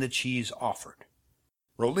eating the cheese offered.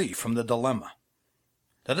 Relief from the dilemma.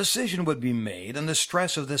 The decision would be made, and the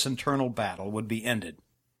stress of this internal battle would be ended.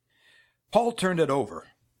 Paul turned it over,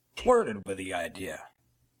 flirted with the idea.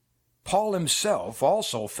 Paul himself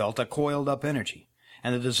also felt a coiled-up energy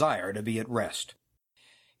and a desire to be at rest.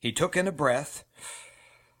 He took in a breath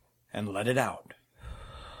and let it out.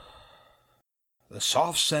 The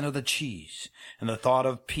soft scent of the cheese and the thought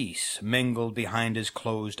of peace mingled behind his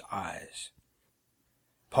closed eyes.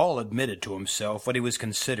 Paul admitted to himself what he was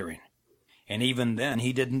considering, and even then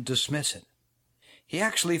he didn't dismiss it. He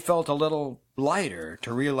actually felt a little lighter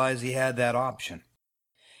to realize he had that option.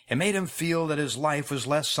 It made him feel that his life was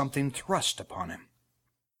less something thrust upon him.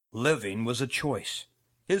 Living was a choice,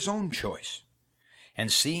 his own choice,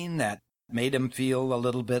 and seeing that made him feel a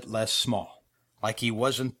little bit less small, like he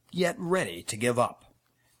wasn't yet ready to give up.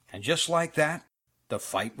 And just like that, the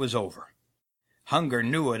fight was over. Hunger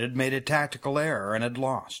knew it had made a tactical error and had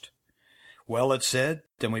lost. Well, it said,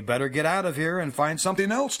 then we better get out of here and find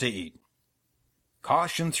something else to eat.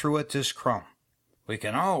 Caution threw it this crumb. We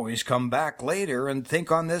can always come back later and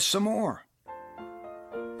think on this some more.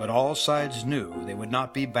 But all sides knew they would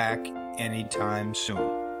not be back any time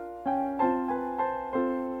soon.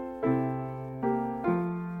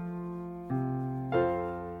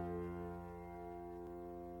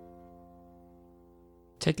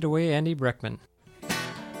 Take it away, Andy Breckman.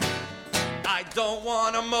 I don't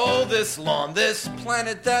want to mow this lawn. This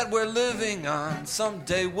planet that we're living on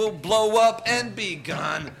someday will blow up and be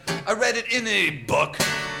gone. I read it in a book.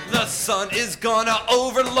 The sun is gonna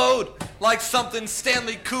overload like something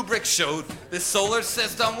Stanley Kubrick showed. This solar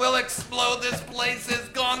system will explode. This place is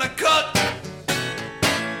gonna cook.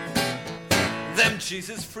 Them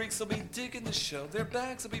Jesus freaks will be digging the show. Their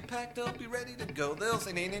bags will be packed up, be ready to go. They'll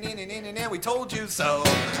say, nah, we told you so.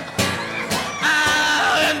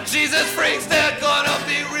 Them Jesus freaks, they're gonna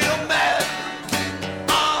be real mad.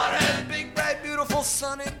 On that big, bright, beautiful,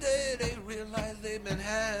 sunny day, they realize they've been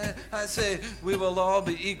had. I say, we will all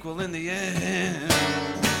be equal in the end.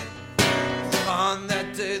 On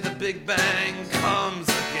that day, the Big Bang comes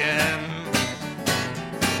again.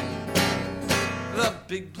 The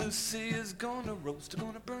big blue sea is gonna roast,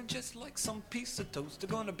 gonna burn just like some piece of toast. They're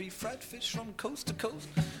gonna be fried fish from coast to coast.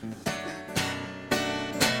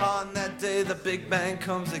 On that day, the Big Bang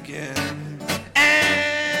comes again.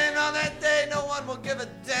 And on that day, no one will give a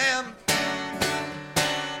damn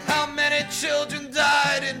how many children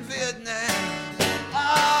died in Vietnam.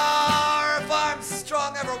 Or if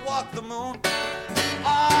Armstrong ever walked the moon.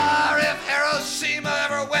 Or if Hiroshima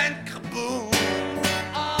ever went kaboom.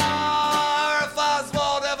 Or if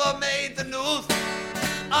Oswald ever made the news.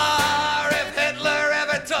 Or if Hitler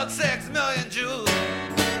ever took 6 million Jews.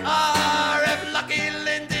 Or if Lucky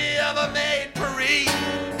Lindy ever made Paris.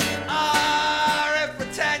 Or if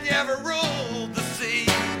Britannia ever ruled the sea.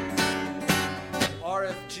 Or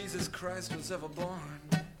if Jesus Christ was ever born.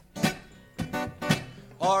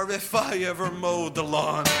 Or if I ever mowed the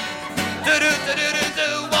lawn.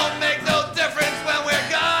 Do-do-do-do-do-do won't make no difference when we're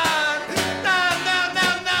gone. No,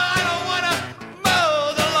 I don't wanna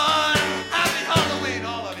mow the lawn. Happy Halloween,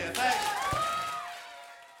 all of you. Thanks.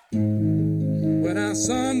 When I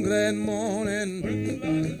some glad morning,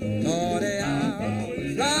 Lord, I'll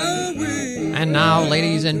fly away. And now,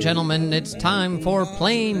 ladies and gentlemen, it's time for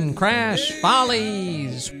Plane Crash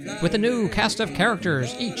Follies, with a new cast of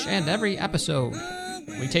characters each and every episode.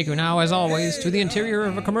 We take you now, as always, to the interior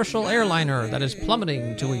of a commercial airliner that is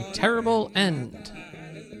plummeting to a terrible end.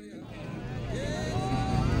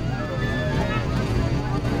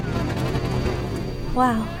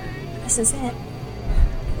 Wow, this is it.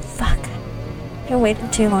 Fuck. I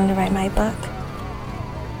waited too long to write my book.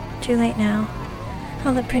 Too late now.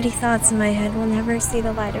 All the pretty thoughts in my head will never see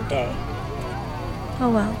the light of day.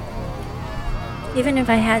 Oh well. Even if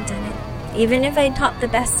I had done it, even if I topped the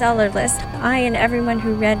bestseller list, I and everyone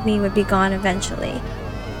who read me would be gone eventually.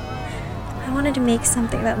 I wanted to make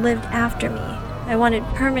something that lived after me. I wanted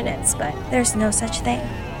permanence, but there's no such thing.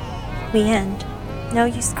 We end. No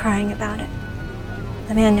use crying about it.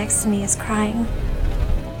 The man next to me is crying.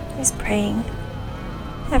 He's praying.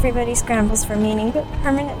 Everybody scrambles for meaning, but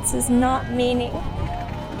permanence is not meaning.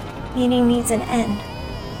 Meaning needs an end.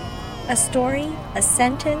 A story, a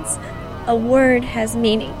sentence, a word has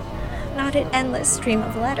meaning. Not an endless stream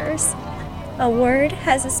of letters. A word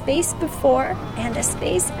has a space before and a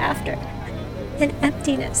space after. An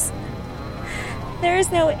emptiness. There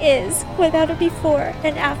is no is without a before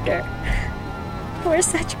and after. We're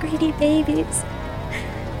such greedy babies.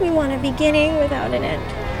 We want a beginning without an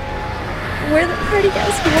end. We're the party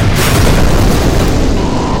guys who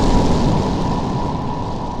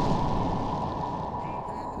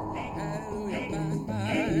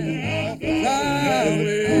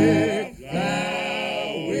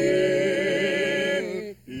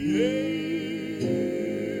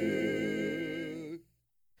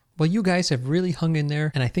Well, you guys have really hung in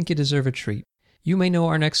there, and I think you deserve a treat. You may know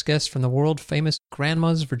our next guest from the world-famous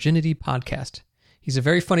Grandma's Virginity podcast. He's a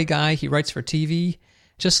very funny guy. He writes for TV.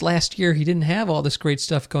 Just last year, he didn't have all this great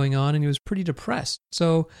stuff going on, and he was pretty depressed.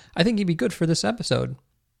 So I think he'd be good for this episode.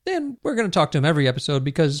 And we're going to talk to him every episode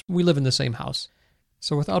because we live in the same house.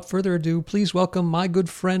 So without further ado, please welcome my good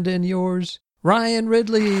friend and yours, Ryan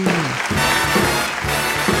Ridley.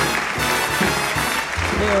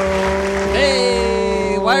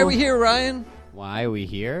 Hey, why are we here, Ryan? Why are we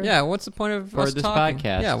here? Yeah, what's the point of for us this talking?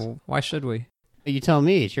 podcast? Yeah, well, why should we? You tell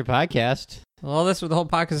me. It's your podcast. Well, that's what the whole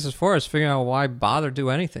podcast is for, is figuring out why bother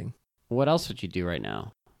do anything. What else would you do right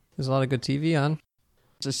now? There's a lot of good TV on.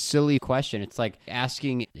 It's a silly question. It's like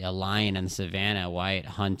asking a lion in the savannah why it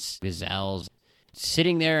hunts gazelles.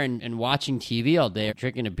 Sitting there and watching TV all day,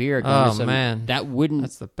 drinking a beer. Going to some, man. That wouldn't...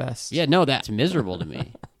 That's the best. Yeah, no, that's miserable to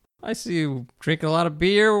me. I see you drinking a lot of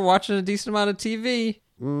beer, watching a decent amount of TV.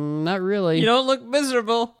 Not really. You don't look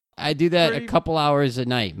miserable. I do that a couple hours a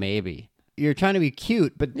night, maybe. You're trying to be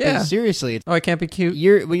cute, but seriously. Oh, I can't be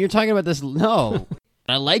cute? When you're talking about this, no.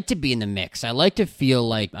 I like to be in the mix. I like to feel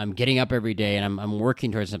like I'm getting up every day and I'm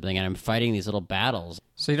working towards something and I'm fighting these little battles.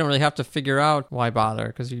 So you don't really have to figure out why bother,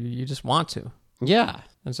 because you just want to. Yeah.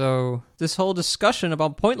 And so this whole discussion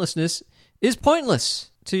about pointlessness is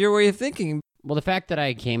pointless to your way of thinking. Well, the fact that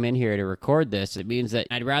I came in here to record this, it means that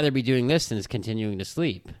I'd rather be doing this than continuing to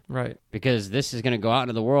sleep. Right. Because this is going to go out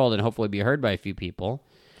into the world and hopefully be heard by a few people.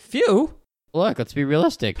 Few? Look, let's be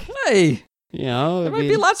realistic. Hey! You know, there might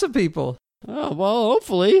be lots of people. Oh, well,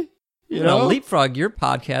 hopefully. You know, leapfrog your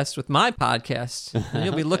podcast with my podcast. And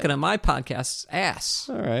you'll be looking at my podcast's ass.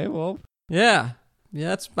 All right, well. Yeah,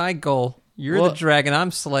 that's my goal. You're the dragon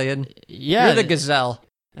I'm slaying. Yeah. You're the gazelle.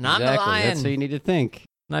 And I'm the lion. That's what you need to think.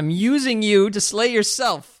 And I'm using you to slay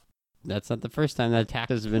yourself. That's not the first time that tack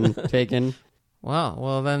has been taken. Wow,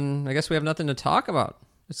 well then I guess we have nothing to talk about.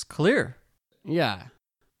 It's clear. Yeah.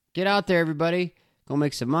 Get out there, everybody. Go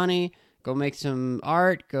make some money. Go make some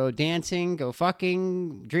art. Go dancing. Go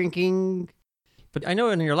fucking, drinking. But I know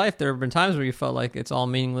in your life there have been times where you felt like it's all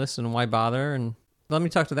meaningless and why bother. And let me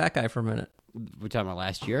talk to that guy for a minute. We're talking about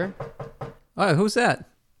last year? Oh, who's that?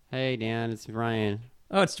 Hey, Dan, it's Ryan.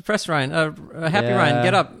 Oh, it's Depressed Ryan. Happy Ryan,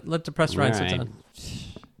 get up. Let Depressed Ryan sit down.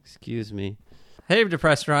 Excuse me. Hey,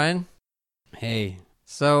 Depressed Ryan. Hey.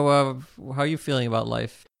 So, how are you feeling about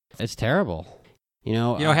life? It's terrible. You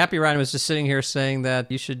know, Happy Ryan was just sitting here saying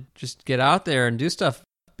that you should just get out there and do stuff.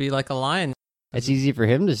 Be like a lion. It's easy for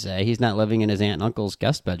him to say. He's not living in his aunt and uncle's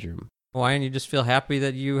guest bedroom. Why don't you just feel happy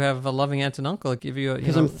that you have a loving aunt and uncle that give you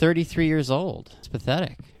Because I'm 33 years old. It's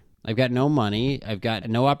pathetic. I've got no money. I've got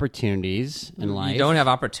no opportunities in life. You don't have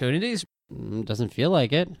opportunities? Doesn't feel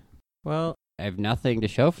like it. Well, I have nothing to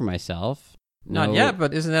show for myself. Not yet,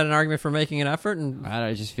 but isn't that an argument for making an effort? And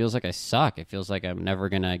it just feels like I suck. It feels like I'm never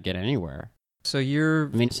going to get anywhere. So I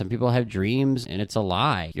mean, some people have dreams, and it's a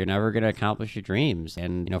lie. You're never going to accomplish your dreams.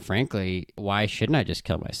 And, frankly, why shouldn't I just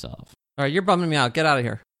kill myself? All right, you're bumming me out. Get out of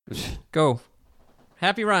here. Go.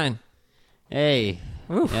 Happy Ryan. Hey.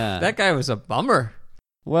 Oof, yeah. That guy was a bummer.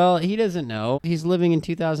 Well, he doesn't know. He's living in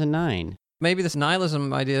 2009. Maybe this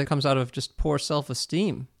nihilism idea comes out of just poor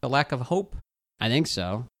self-esteem, a lack of hope. I think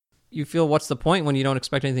so. You feel what's the point when you don't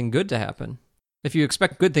expect anything good to happen? If you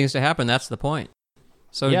expect good things to happen, that's the point.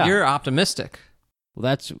 So you're optimistic. Well,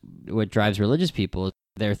 that's what drives religious people.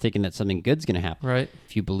 They're thinking that something good's going to happen. Right.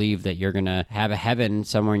 If you believe that you're going to have a heaven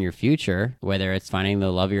somewhere in your future, whether it's finding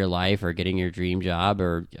the love of your life or getting your dream job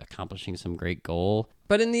or accomplishing some great goal.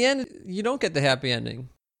 But in the end, you don't get the happy ending.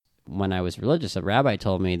 When I was religious, a rabbi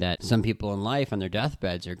told me that some people in life on their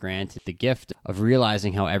deathbeds are granted the gift of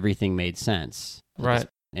realizing how everything made sense. Right.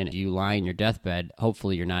 And you lie in your deathbed,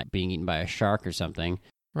 hopefully you're not being eaten by a shark or something.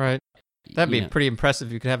 Right. That'd be pretty impressive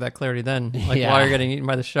if you could have that clarity then, while you're getting eaten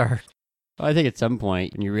by the shark. Well, I think at some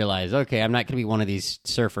point when you realize, okay, I'm not going to be one of these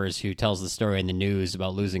surfers who tells the story in the news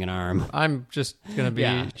about losing an arm. I'm just going to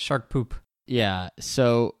be shark poop. Yeah,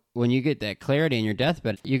 so when you get that clarity in your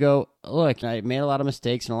deathbed, you go, look, I made a lot of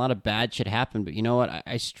mistakes and a lot of bad shit happened, but you know what?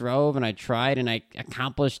 I strove and I tried and I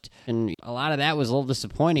accomplished, and a lot of that was a little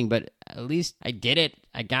disappointing, but at least I did it.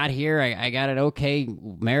 I got here. I got an okay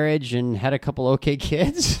marriage and had a couple okay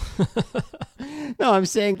kids. No, I'm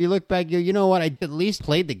saying you look back, you know what? I at least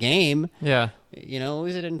played the game. Yeah. You know, at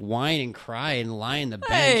least I didn't whine and cry and lie in the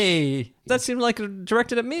bench. Hey, that seemed like it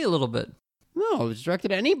directed at me a little bit. No, it was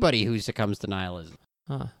directed at anybody who succumbs to nihilism.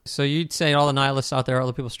 Huh. So you'd say all the nihilists out there, all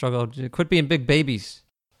the people struggle, quit being big babies.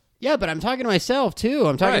 Yeah, but I'm talking to myself, too.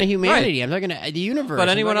 I'm talking to humanity. I'm talking to the universe. But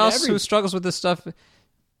anyone else who struggles with this stuff,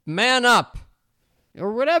 man up.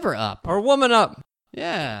 Or whatever up. Or woman up.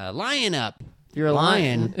 Yeah, lion up. If you're a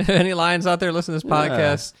lion. Any lions out there listening to this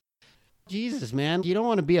podcast? Jesus, man. You don't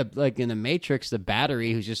want to be like in the Matrix, the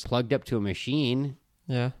battery who's just plugged up to a machine.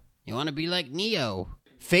 Yeah. You want to be like Neo,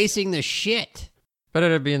 facing the shit.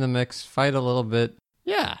 Better to be in the mix, fight a little bit.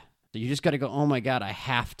 Yeah. You just got to go, oh my God, I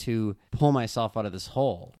have to pull myself out of this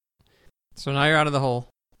hole. So now you're out of the hole.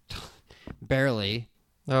 Barely.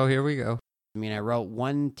 Oh, here we go. I mean, I wrote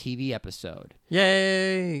one TV episode.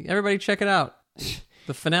 Yay! Everybody check it out.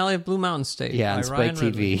 The finale of Blue Mountain State. Yeah, on by Spike Ryan TV.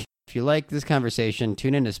 Ridley. If you like this conversation,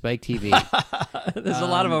 tune into Spike TV. There's a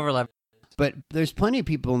lot of overlap. But there's plenty of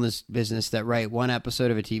people in this business that write one episode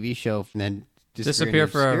of a TV show and then disappear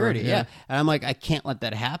forever. Yeah. And I'm like, I can't let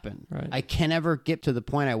that happen. Right. I can never get to the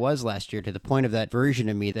point I was last year, to the point of that version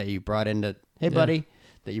of me that you brought into, hey, buddy,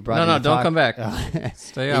 that you brought in. No, to don't talk, come back.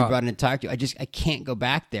 Stay that out. you brought in to talk to. I can't go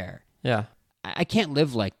back there. Yeah. I can't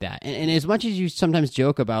live like that. And as much as you sometimes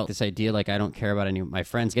joke about this idea, like I don't care about any of my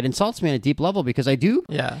friends, it insults me on a deep level because I do.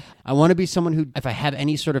 Yeah. I want to be someone who, if I have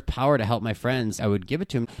any sort of power to help my friends, I would give it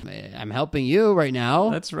to them. I'm helping you right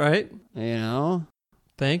now. That's right. You know?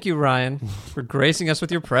 Thank you, Ryan, for gracing us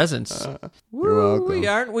with your presence. You're welcome.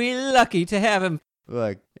 Aren't we lucky to have him?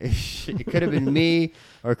 Look, it could have been me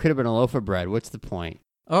or it could have been a loaf of bread. What's the point?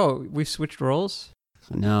 Oh, we switched roles?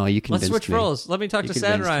 No, you convinced me. Let's switch roles. Let me talk to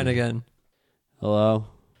Sad Ryan again. Hello?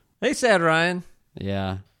 Hey, Sad Ryan.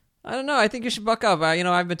 Yeah. I don't know. I think you should buck up.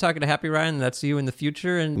 I've been talking to Happy Ryan. That's you in the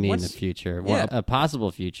future. And Me in the future. Well, a possible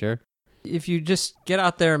future. If you just get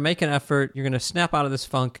out there and make an effort, you're going to snap out of this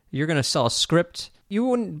funk. You're going to sell a script. You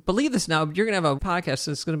wouldn't believe this now, but you're going to have a podcast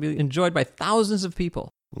that's going to be enjoyed by thousands of people.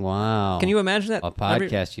 Wow. Can you imagine that? A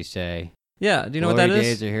podcast, you say? Yeah. Do you know Glory what that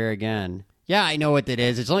is? Days are here again. Yeah, I know what that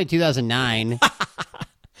is. It's only 2009.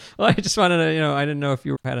 Well, I just wanted to, I didn't know if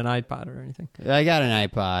you had an iPod or anything. I got an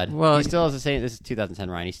iPod. Well, he still has the same. This is 2010,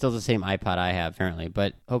 Ryan. He still has the same iPod I have, apparently.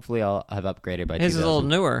 But hopefully, I'll have upgraded by. His is a little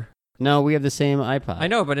newer. No, we have the same iPod. I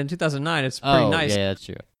know, but in 2009, it's pretty nice. Yeah, that's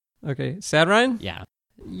true. Okay, Sad Ryan. Yeah,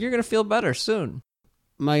 you're gonna feel better soon.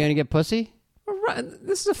 Am I gonna get pussy?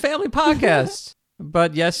 This is a family podcast.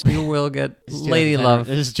 But yes, you will get lady love.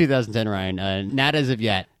 This is 2010, Ryan. Not as of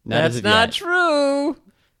yet. That's not true.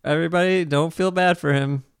 Everybody, don't feel bad for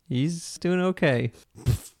him. He's doing okay.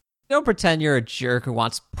 Don't pretend you're a jerk who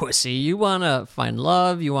wants pussy. You want to find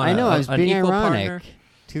love. You want. I know. I was being ironic. Partner.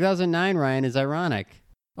 2009, Ryan, is ironic.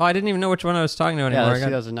 Oh, I didn't even know which one I was talking to anymore. Yeah,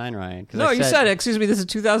 that's 2009, Ryan. No, you said, excuse me, this is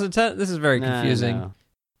 2010. This is very confusing. No.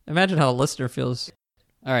 Imagine how a listener feels.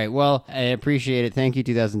 All right, well, I appreciate it. Thank you,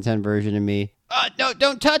 2010 version of me. No,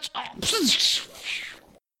 don't touch.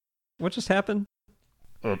 What just happened?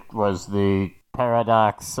 It was the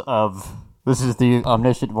paradox of... This is the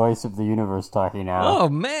omniscient voice of the universe talking now. Oh,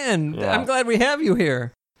 man. Yeah. I'm glad we have you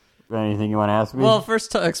here. Anything you want to ask me? Well,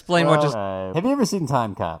 first explain what just... have you ever seen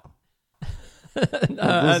Time Cop?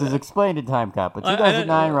 This is explained in Time Cop, but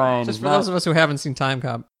 2009, Ryan... Just for those of us who haven't seen Time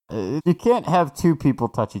Cop. You can't have two people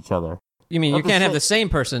touch each other. You mean you can't have the same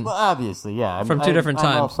person? Well, obviously, yeah. From two different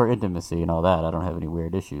times. I'm all for intimacy and all that. I don't have any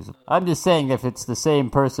weird issues. I'm just saying if it's the same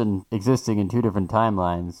person existing in two different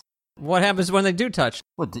timelines... What happens when they do touch?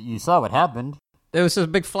 Well, you saw what happened. It was a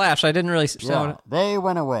big flash. I didn't really... they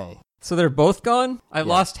went away. So they're both gone? I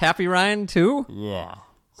lost Happy Ryan, too? Yeah.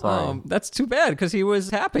 Sorry. That's too bad, because he was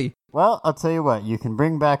happy. Well, I'll tell you what. You can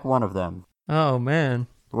bring back one of them. Oh, man.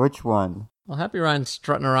 Which one? Well, Happy Ryan's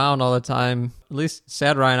strutting around all the time. At least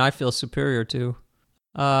Sad Ryan I feel superior to.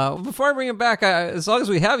 Before I bring him back, as long as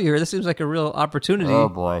we have you here, this seems like a real opportunity. Oh,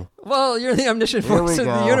 boy. Well, you're the omniscient voice of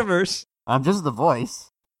the universe. I'm just the voice.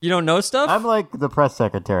 You don't know stuff? I'm like the press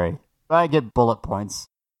secretary. I get bullet points.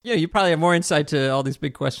 Yeah, you probably have more insight to all these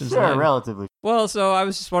big questions. Sure, relatively. Well, so I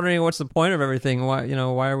was just wondering, what's the point of everything? Why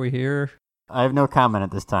are we here? I have no comment at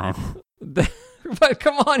this time. But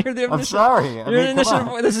come on, you're the omniscient. I'm sorry. You're the omniscient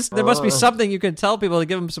voice. There must be something you can tell people to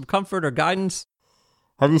give them some comfort or guidance.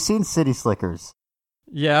 Have you seen City Slickers?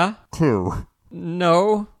 Yeah. 2.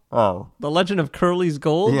 No. Oh. The Legend of Curly's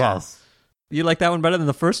Gold? Yes. You like that one better than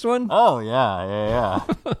the first one? Oh, yeah.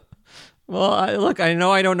 Well, I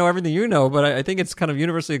know I don't know everything you know, but I think it's kind of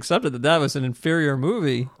universally accepted that was an inferior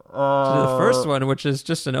movie to the first one, which is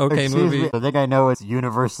just an okay movie. Me, I think I know it's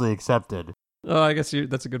universally accepted. Oh, I guess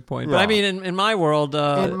that's a good point. Yeah. But I mean, in my world...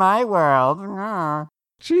 In my world...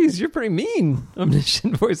 Jeez, you're pretty mean,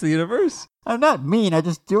 omniscient voice of the universe. I'm not mean. I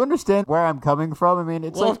just do understand where I'm coming from. I mean,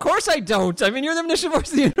 it's well, of course I don't. I mean, you're the omniscient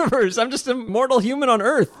voice of the universe. I'm just a mortal human on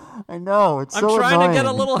Earth. I know. I'm trying annoying. to get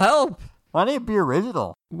a little help. Why don't you be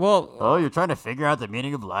original? Well... Oh, you're trying to figure out the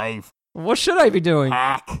meaning of life. What should I be doing?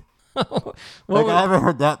 Hack. Well, I haven't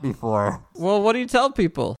heard that before. Well, what do you tell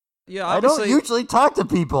people? Yeah, I don't usually talk to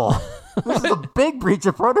people. This is a big breach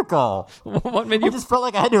of protocol. What made you... I just felt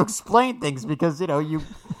like I had to explain things because, you...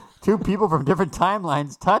 Two people from different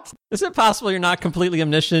timelines touched. Is it possible you're not completely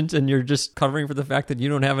omniscient and you're just covering for the fact that you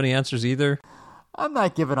don't have any answers either? I'm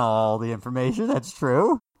not giving all the information. That's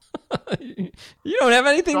true. You don't have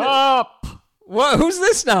anything. Stop! What? Who's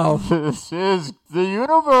this now? This is the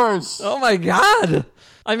universe. Oh my God!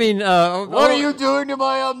 I mean, what are you doing to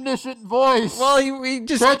my omniscient voice? Well, he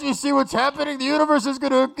just... Can't you see what's happening? The universe is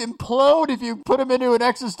going to implode if you put him into an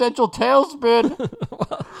existential tailspin.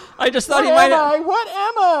 Well, I just thought he might... What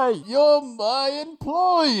am I? You're my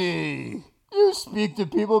employee. You speak to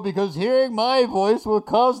people because hearing my voice will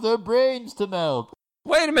cause their brains to melt.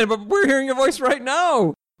 Wait a minute, but we're hearing your voice right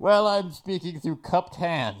now. Well, I'm speaking through cupped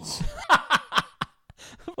hands.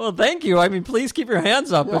 Well, thank you. I mean, please keep your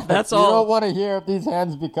hands up if that's all. You don't want to hear if these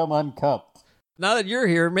hands become uncupped. Now that you're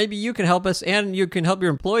here, maybe you can help us and you can help your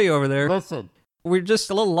employee over there. Listen. We're just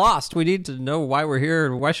a little lost. We need to know why we're here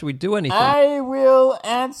and why should we do anything. I will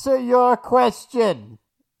answer your question.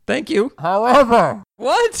 Thank you. However.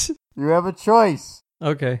 What? You have a choice.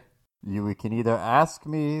 Okay. You can either ask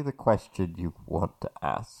me the question you want to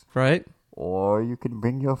ask. Right. Or you can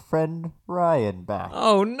bring your friend Ryan back.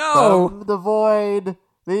 Oh, no. From the void.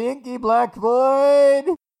 The inky black void.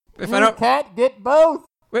 If you I don't... can't get both.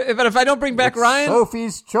 But if I don't bring back Ryan...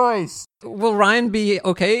 Sophie's choice. Will Ryan be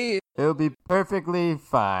okay? He'll be perfectly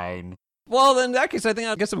fine. Well, then in that case, I think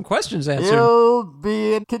I'll get some questions answered. He'll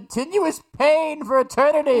be in continuous pain for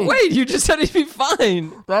eternity. Wait, you just said he'd be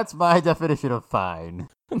fine. That's my definition of fine.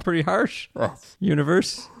 Pretty harsh. Yes.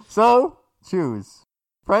 Universe. So, choose.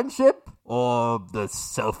 Friendship or the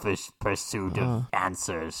selfish pursuit of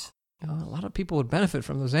answers? A lot of people would benefit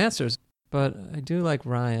from those answers, but I do like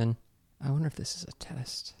Ryan. I wonder if this is a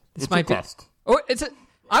test. This it's might a test. Oh, it's a...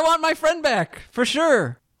 I want my friend back, for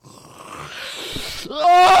sure.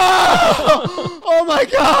 Oh my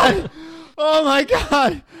God! Oh my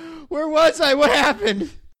God! Where was I? What happened?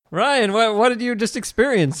 Ryan, what did you just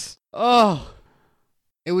experience? Oh,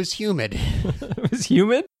 it was humid. It was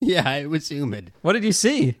humid? Yeah, it was humid. What did you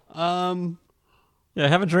see? Yeah,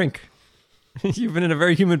 have a drink. You've been in a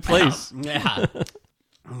very humid place. Yeah.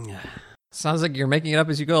 Sounds like you're making it up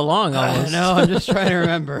as you go along. Almost. No, I'm just trying to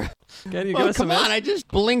remember. Can you Oh, give us come some on, I just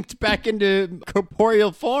blinked back into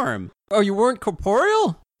corporeal form. Oh, you weren't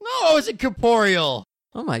corporeal? No, I wasn't corporeal.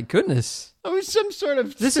 Oh my goodness. I was some sort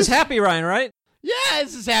of... This is Happy Ryan, right? Yeah,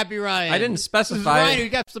 this is Happy Ryan. I didn't This is specify. Ryan who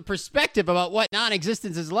got some perspective about what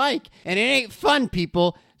non-existence is like. And it ain't fun,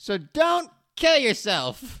 people, so don't kill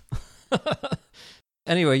yourself.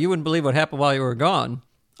 Anyway, you wouldn't believe what happened while you were gone.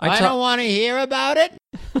 I don't want to hear about it.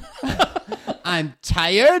 I'm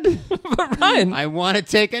tired. But Ryan... I want to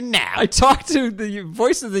take a nap. I talked to the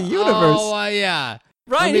voice of the universe. Oh, yeah.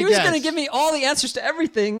 Ryan, Let me he was guess. going to give me all the answers to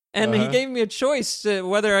everything, and he gave me a choice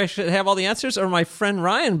whether I should have all the answers or my friend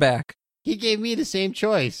Ryan back. He gave me the same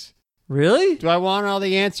choice. Really? Do I want all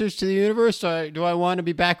the answers to the universe, or do I want to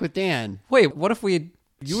be back with Dan? Wait, what if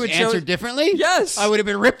you would answer differently? Yes. I would have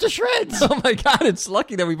been ripped to shreds. Oh my God, it's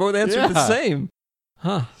lucky that we both answered the same.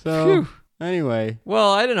 Huh. So, Phew. anyway.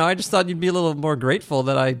 Well, I don't know. I just thought you'd be a little more grateful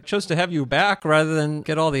that I chose to have you back rather than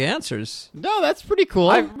get all the answers. No, that's pretty cool.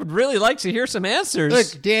 I would really like to hear some answers.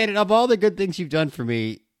 Look, Dan, of all the good things you've done for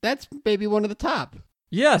me, that's maybe one of the top.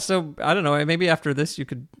 Yeah, so I don't know. Maybe after this you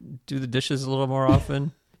could do the dishes a little more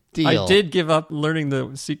often. Deal. I did give up learning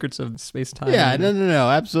the secrets of space-time. Yeah, no,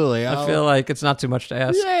 absolutely. I feel like it's not too much to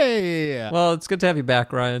ask. Yeah. Well, it's good to have you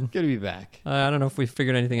back, Ryan. Good to be back. I don't know if we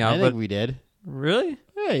figured anything out, I think we did. Really?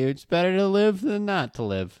 Yeah, it's better to live than not to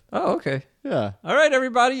live. Oh, okay. Yeah. All right,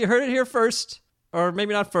 everybody, you heard it here first. Or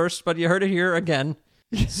maybe not first, but you heard it here again.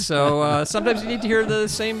 So sometimes you need to hear the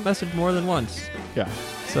same message more than once. Yeah.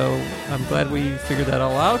 So I'm glad we figured that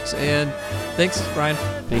all out. And thanks, Ryan.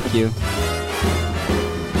 Thank you.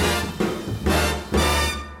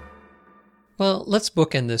 Well, let's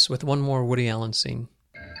bookend this with one more Woody Allen scene.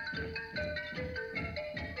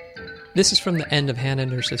 This is from the end of Hannah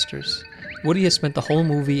and Her Sisters. Woody has spent the whole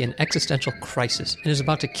movie in existential crisis and is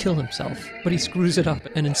about to kill himself, but he screws it up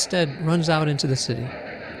and instead runs out into the city.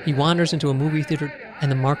 He wanders into a movie theater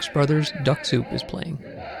and the Marx Brothers Duck Soup is playing.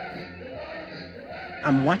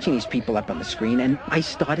 I'm watching these people up on the screen, and I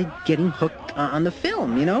started getting hooked on the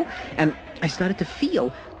film, you know? And I started to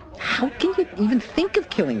feel, how can you even think of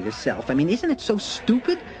killing yourself? I mean, isn't it so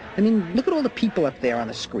stupid? I mean, look at all the people up there on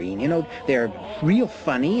the screen, you know? They're real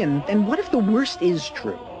funny, and what if the worst is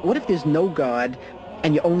true? What if there's no God,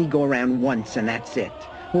 and you only go around once, and that's it?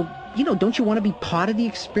 Well, you know, don't you want to be part of the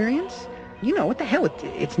experience? You know, what the hell,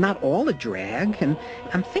 it's not all a drag, and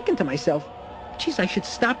I'm thinking to myself, geez, I should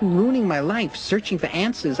stop ruining my life searching for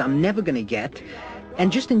answers I'm never going to get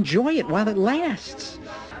and just enjoy it while it lasts.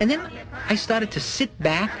 And then I started to sit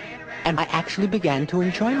back and I actually began to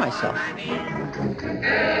enjoy myself.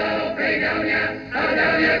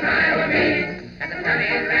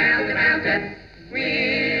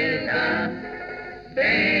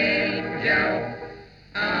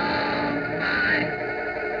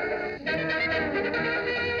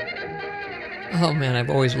 Oh man, I've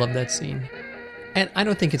always loved that scene. And I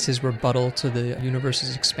don't think it's his rebuttal to the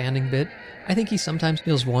universe's expanding bit. I think he sometimes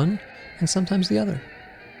feels one and sometimes the other.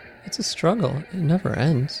 It's a struggle. It never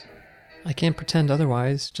ends. I can't pretend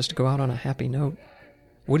otherwise, just to go out on a happy note.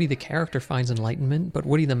 Woody the character finds enlightenment, but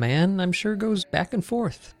Woody the man, I'm sure, goes back and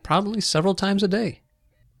forth, probably several times a day.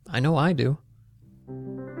 I know I do.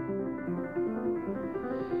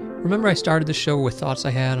 Remember I started the show with thoughts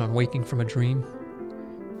I had on waking from a dream?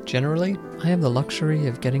 Generally, I have the luxury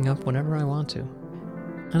of getting up whenever I want to.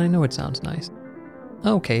 And I know it sounds nice.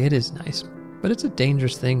 Okay, it is nice, but it's a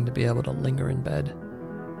dangerous thing to be able to linger in bed.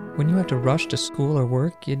 When you have to rush to school or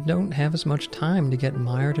work, you don't have as much time to get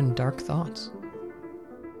mired in dark thoughts.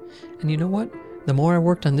 And you know what? The more I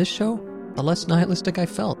worked on this show, the less nihilistic I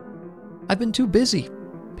felt. I've been too busy,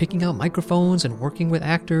 picking out microphones and working with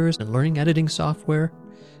actors and learning editing software.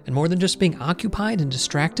 And more than just being occupied and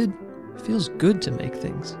distracted, it feels good to make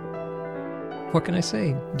things. What can I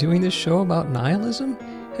say? Doing this show about nihilism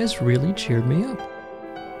has really cheered me up.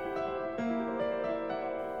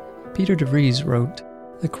 Peter DeVries wrote,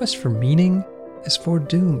 "The quest for meaning is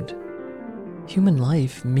foredoomed. Human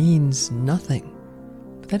life means nothing.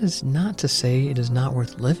 But that is not to say it is not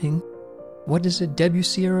worth living. What does a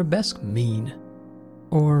Debussy arabesque mean?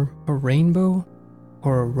 Or a rainbow?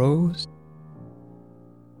 Or a rose?"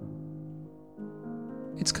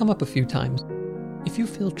 It's come up a few times. If you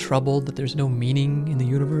feel troubled that there's no meaning in the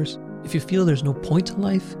universe, if you feel there's no point to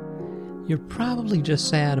life, you're probably just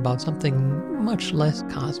sad about something much less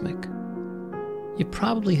cosmic. You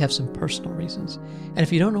probably have some personal reasons, and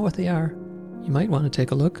if you don't know what they are, you might want to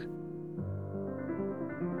take a look.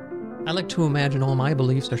 I like to imagine all my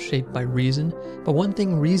beliefs are shaped by reason, but one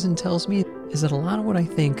thing reason tells me is that a lot of what I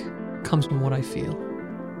think comes from what I feel.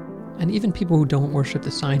 And even people who don't worship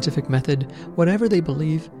the scientific method, whatever they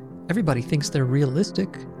believe, everybody thinks they're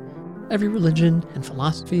realistic. Every religion and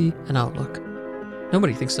philosophy and outlook.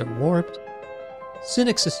 Nobody thinks they're warped.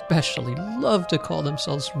 Cynics especially love to call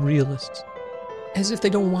themselves realists, as if they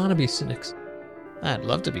don't want to be cynics. I'd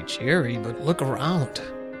love to be cheery, but look around.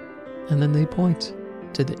 And then they point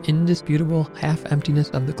to the indisputable half-emptiness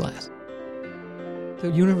of the glass.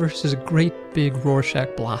 The universe is a great big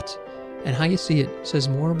Rorschach blot, and how you see it says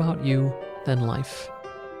more about you than life.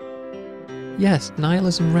 Yes,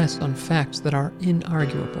 nihilism rests on facts that are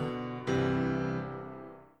inarguable.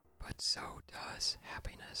 But so does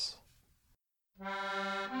happiness.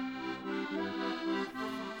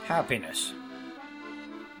 Happiness.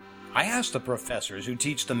 I asked the professors who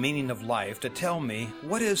teach the meaning of life to tell me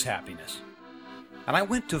what is happiness. And I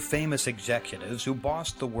went to famous executives who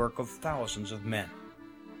bossed the work of thousands of men.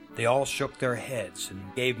 They all shook their heads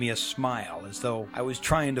and gave me a smile as though I was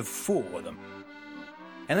trying to fool them.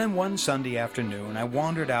 And then one Sunday afternoon I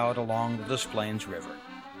wandered out along the Des Plaines River,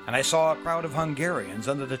 and I saw a crowd of Hungarians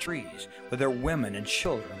under the trees with their women and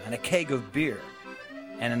children and a keg of beer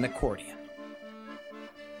and an accordion.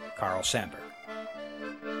 Carl Sandburg.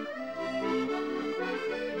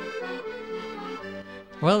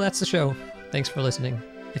 Well, that's the show. Thanks for listening.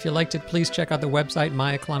 If you liked it, please check out the website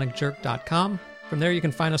myoclonicjerk.com. From there you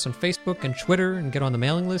can find us on Facebook and Twitter and get on the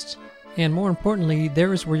mailing list. And more importantly,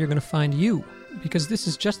 there is where you're going to find you, because this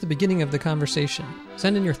is just the beginning of the conversation.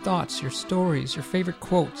 Send in your thoughts, your stories, your favorite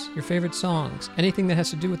quotes, your favorite songs, anything that has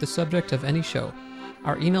to do with the subject of any show.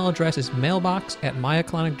 Our email address is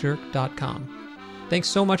mailbox@myoclonicjerk.com. Thanks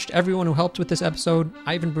so much to everyone who helped with this episode,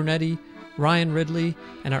 Ivan Brunetti, Ryan Ridley,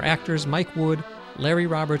 and our actors Mike Wood, Larry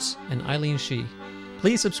Roberts, and Eileen Shee.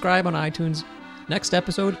 Please subscribe on iTunes. Next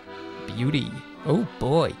episode, beauty. Oh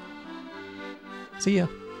boy. See ya.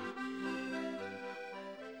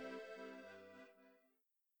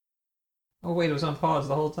 Oh wait, it was on pause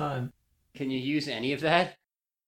the whole time. Can you use any of that?